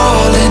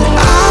falling.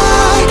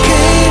 I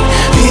can't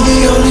be the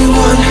only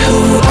one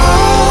who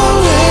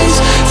always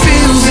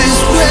feels this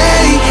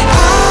way.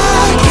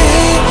 I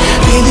can't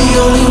be the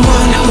only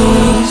one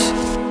who's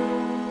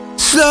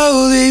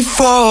slowly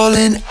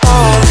falling.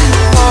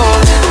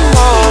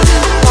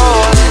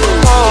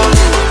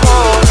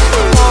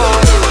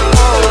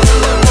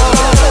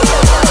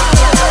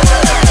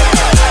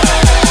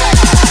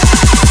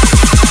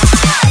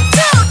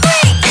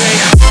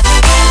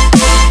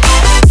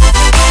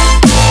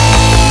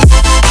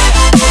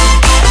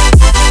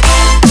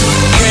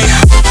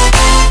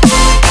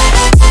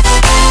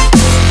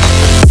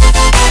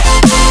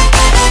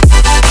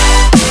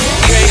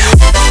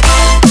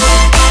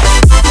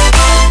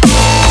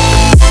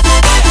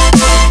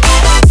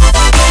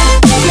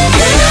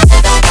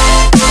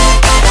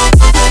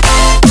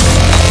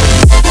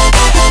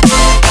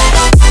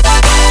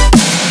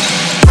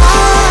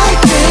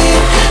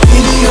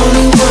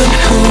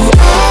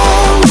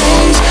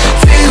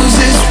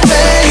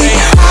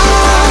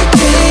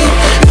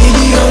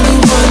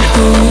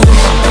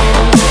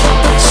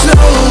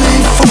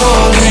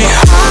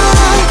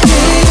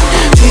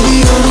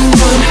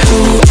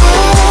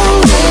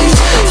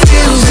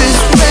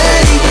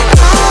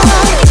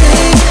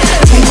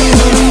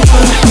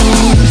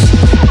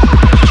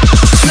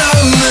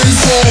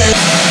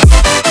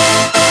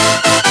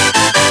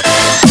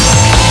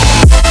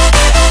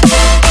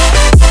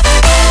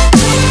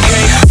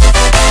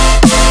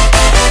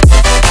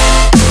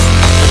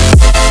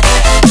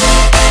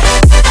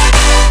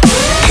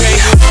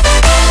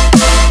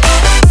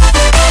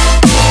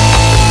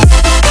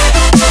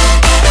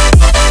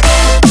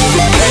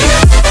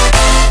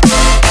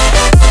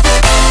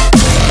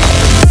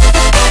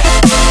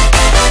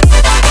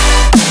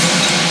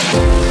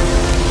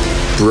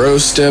 Bro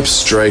Step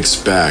Strikes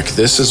Back.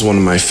 This is one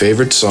of my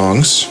favorite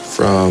songs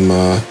from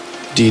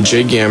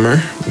DJ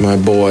Gammer, my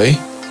boy.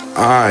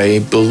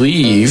 I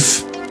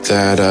believe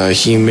that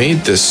he made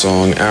this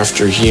song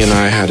after he and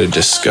I had a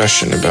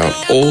discussion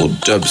about old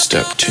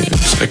dubstep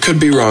tunes. I could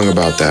be wrong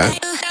about that,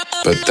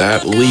 but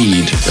that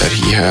lead that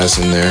he has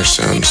in there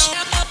sounds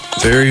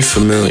very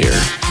familiar,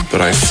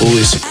 but I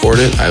fully support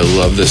it. I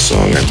love this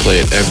song. I play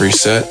it every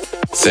set.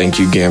 Thank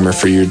you, Gammer,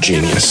 for your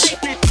genius.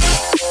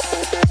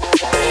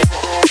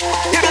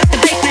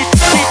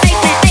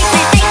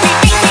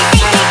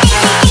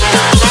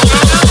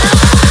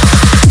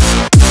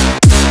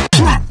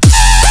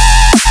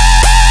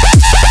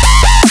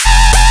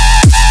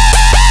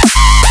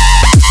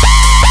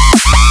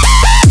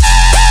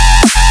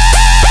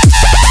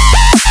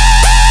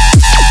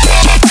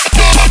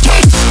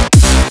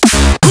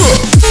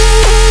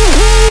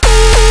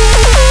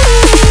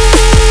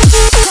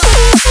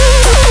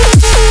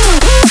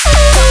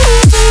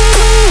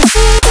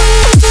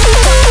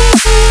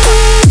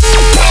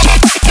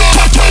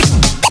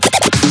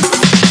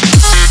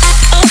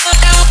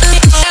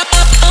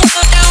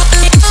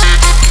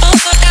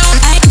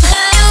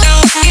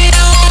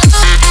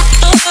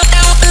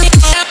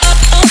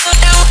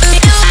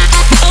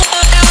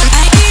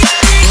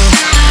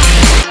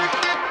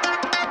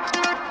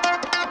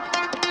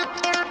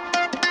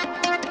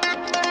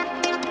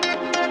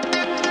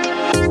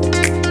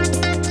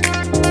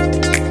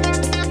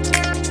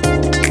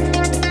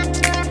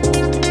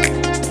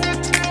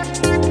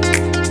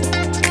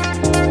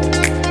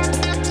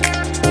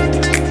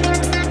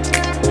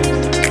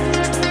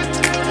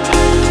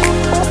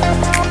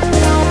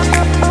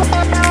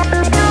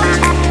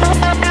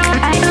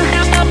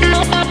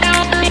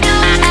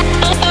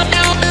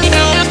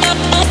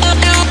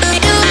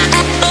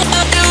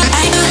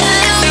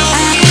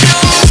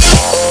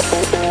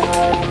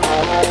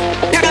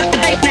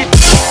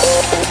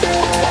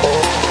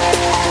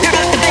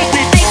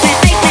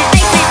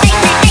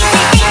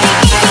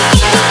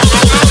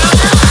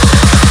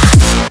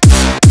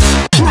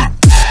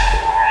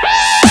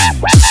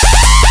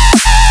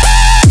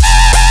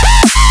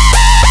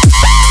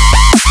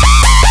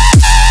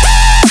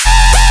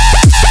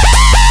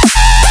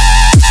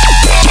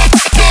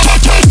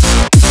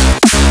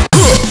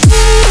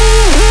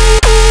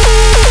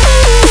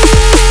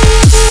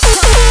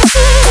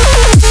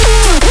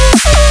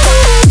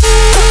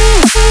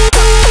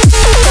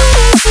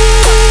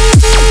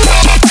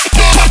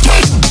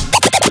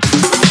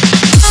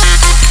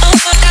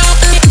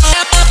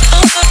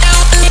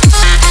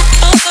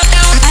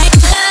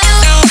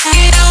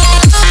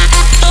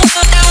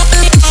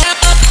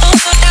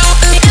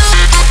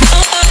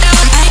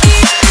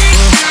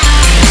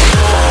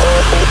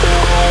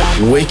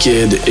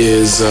 Wicked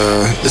is,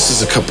 this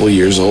is a couple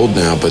years old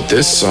now, but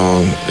this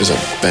song is a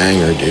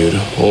banger, dude.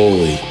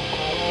 Holy.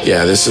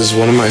 Yeah, this is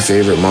one of my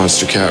favorite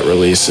Monstercat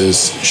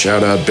releases.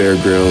 Shout out Bear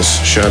Grylls,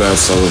 shout out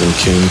Sullivan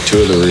King,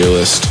 two of the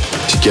realest,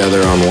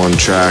 together on one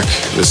track.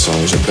 This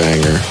song's a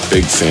banger.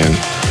 Big fan.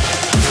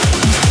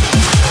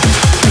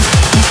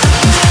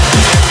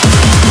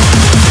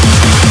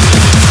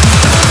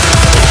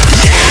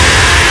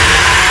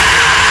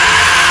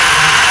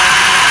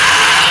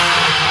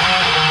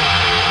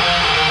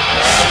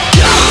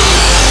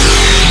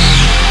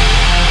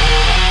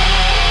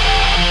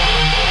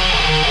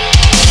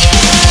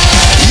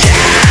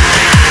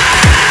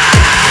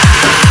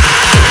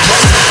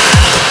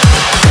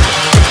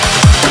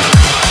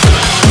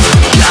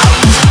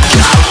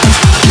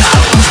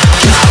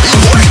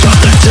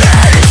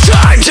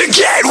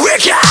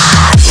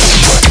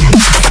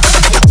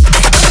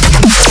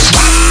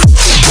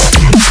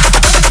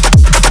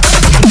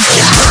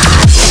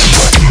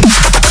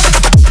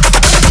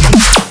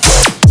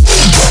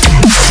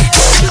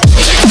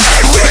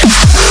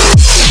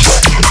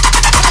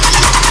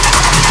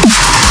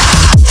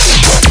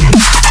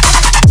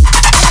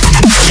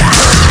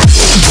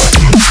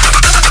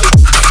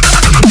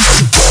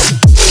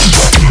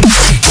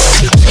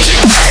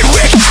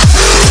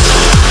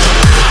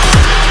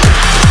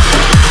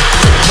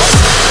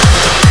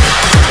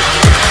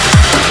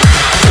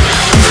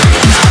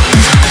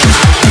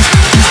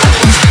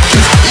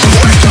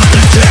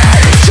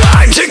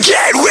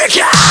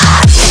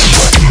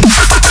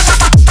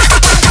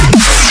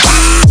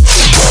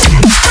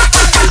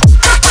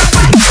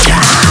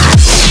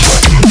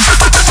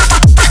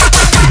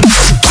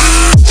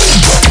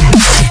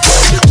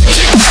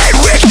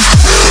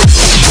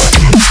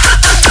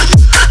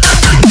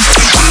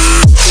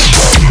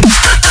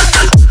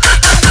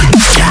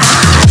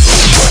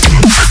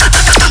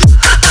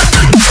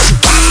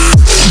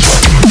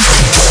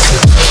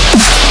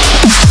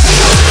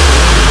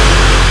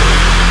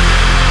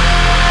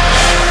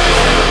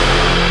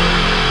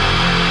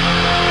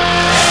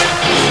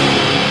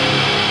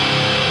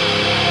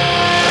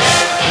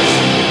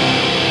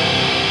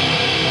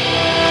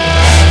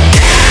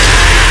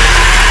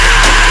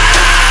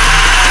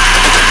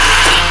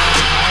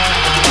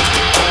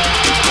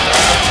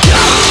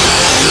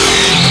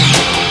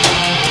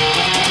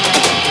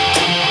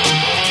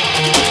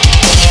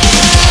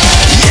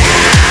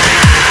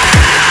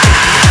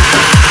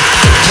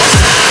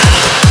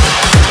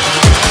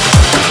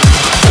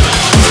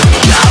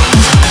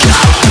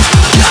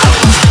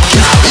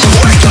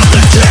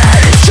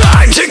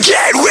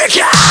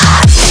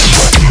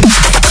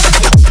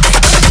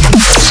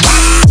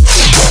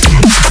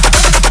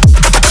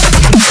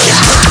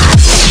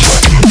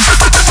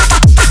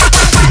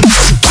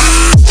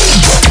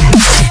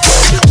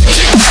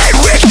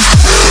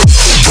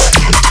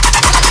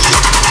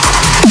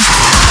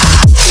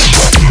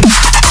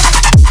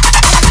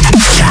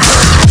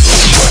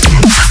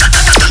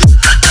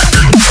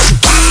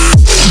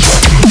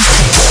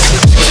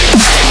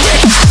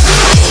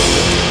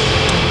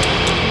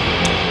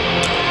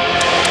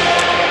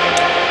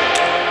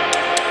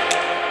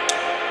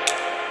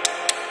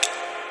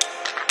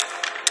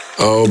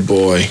 Oh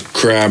boy,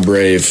 Crab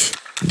Rave,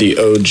 the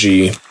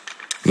OG.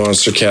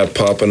 Monstercat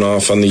popping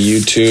off on the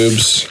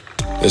YouTubes.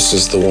 This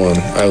is the one.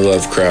 I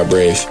love Crab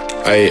Rave.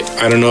 I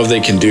don't know if they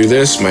can do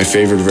this. My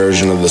favorite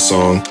version of the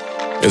song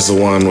is the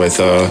one with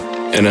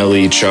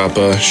NLE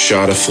Choppa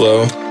Shotta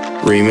Flow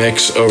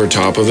remix over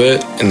top of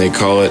it, and they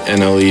call it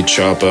NLE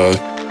Choppa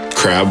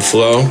Crab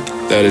Flow.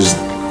 That is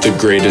the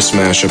greatest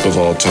mashup of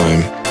all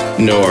time.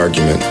 No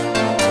argument.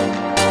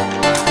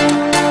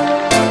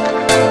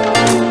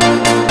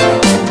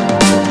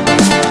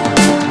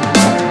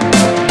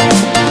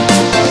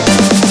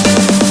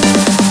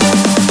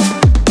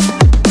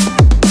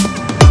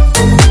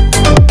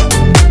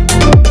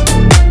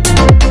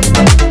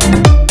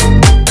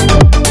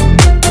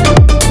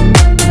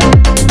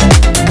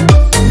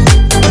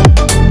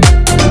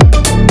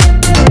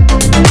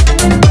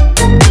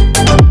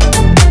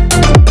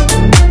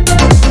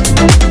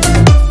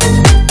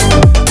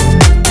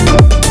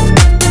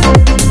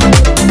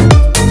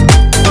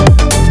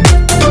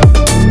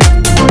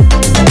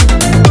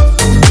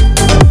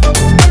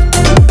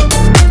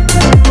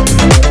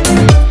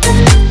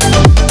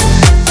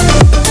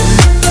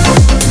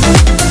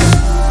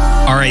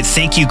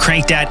 Thank you,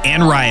 Crankdat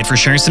and Riot, for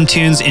sharing some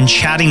tunes and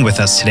chatting with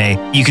us today.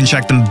 You can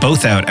check them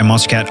both out at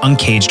Monstercat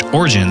Uncaged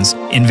Origins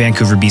in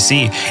Vancouver,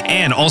 BC,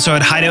 and also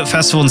at Hideout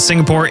Festival in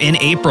Singapore in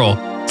April.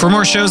 For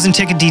more shows and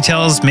ticket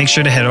details, make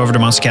sure to head over to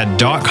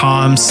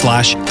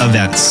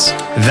monstercat.com/events.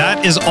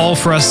 That is all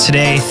for us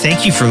today.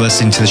 Thank you for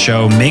listening to the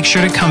show. Make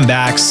sure to come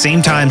back,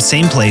 same time,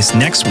 same place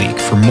next week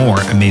for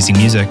more amazing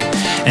music.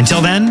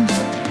 Until then,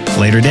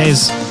 later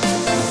days.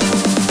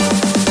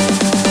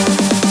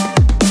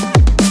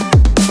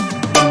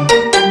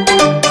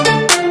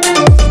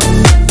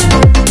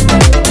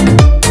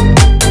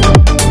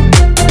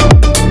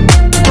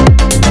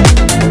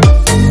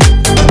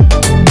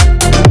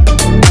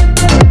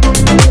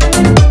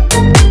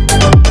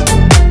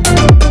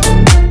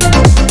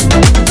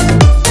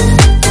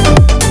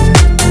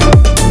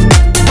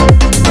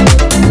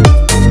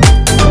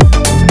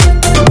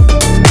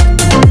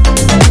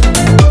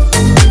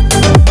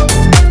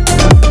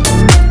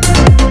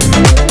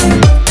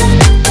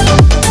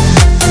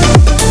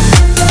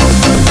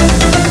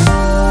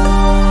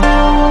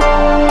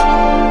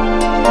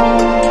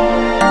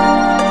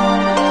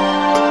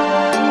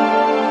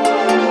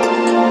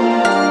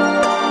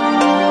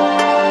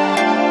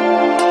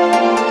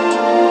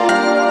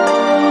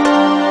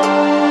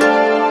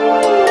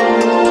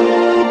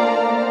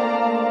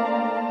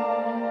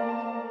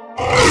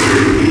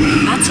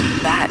 That's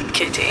a bad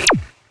kitty.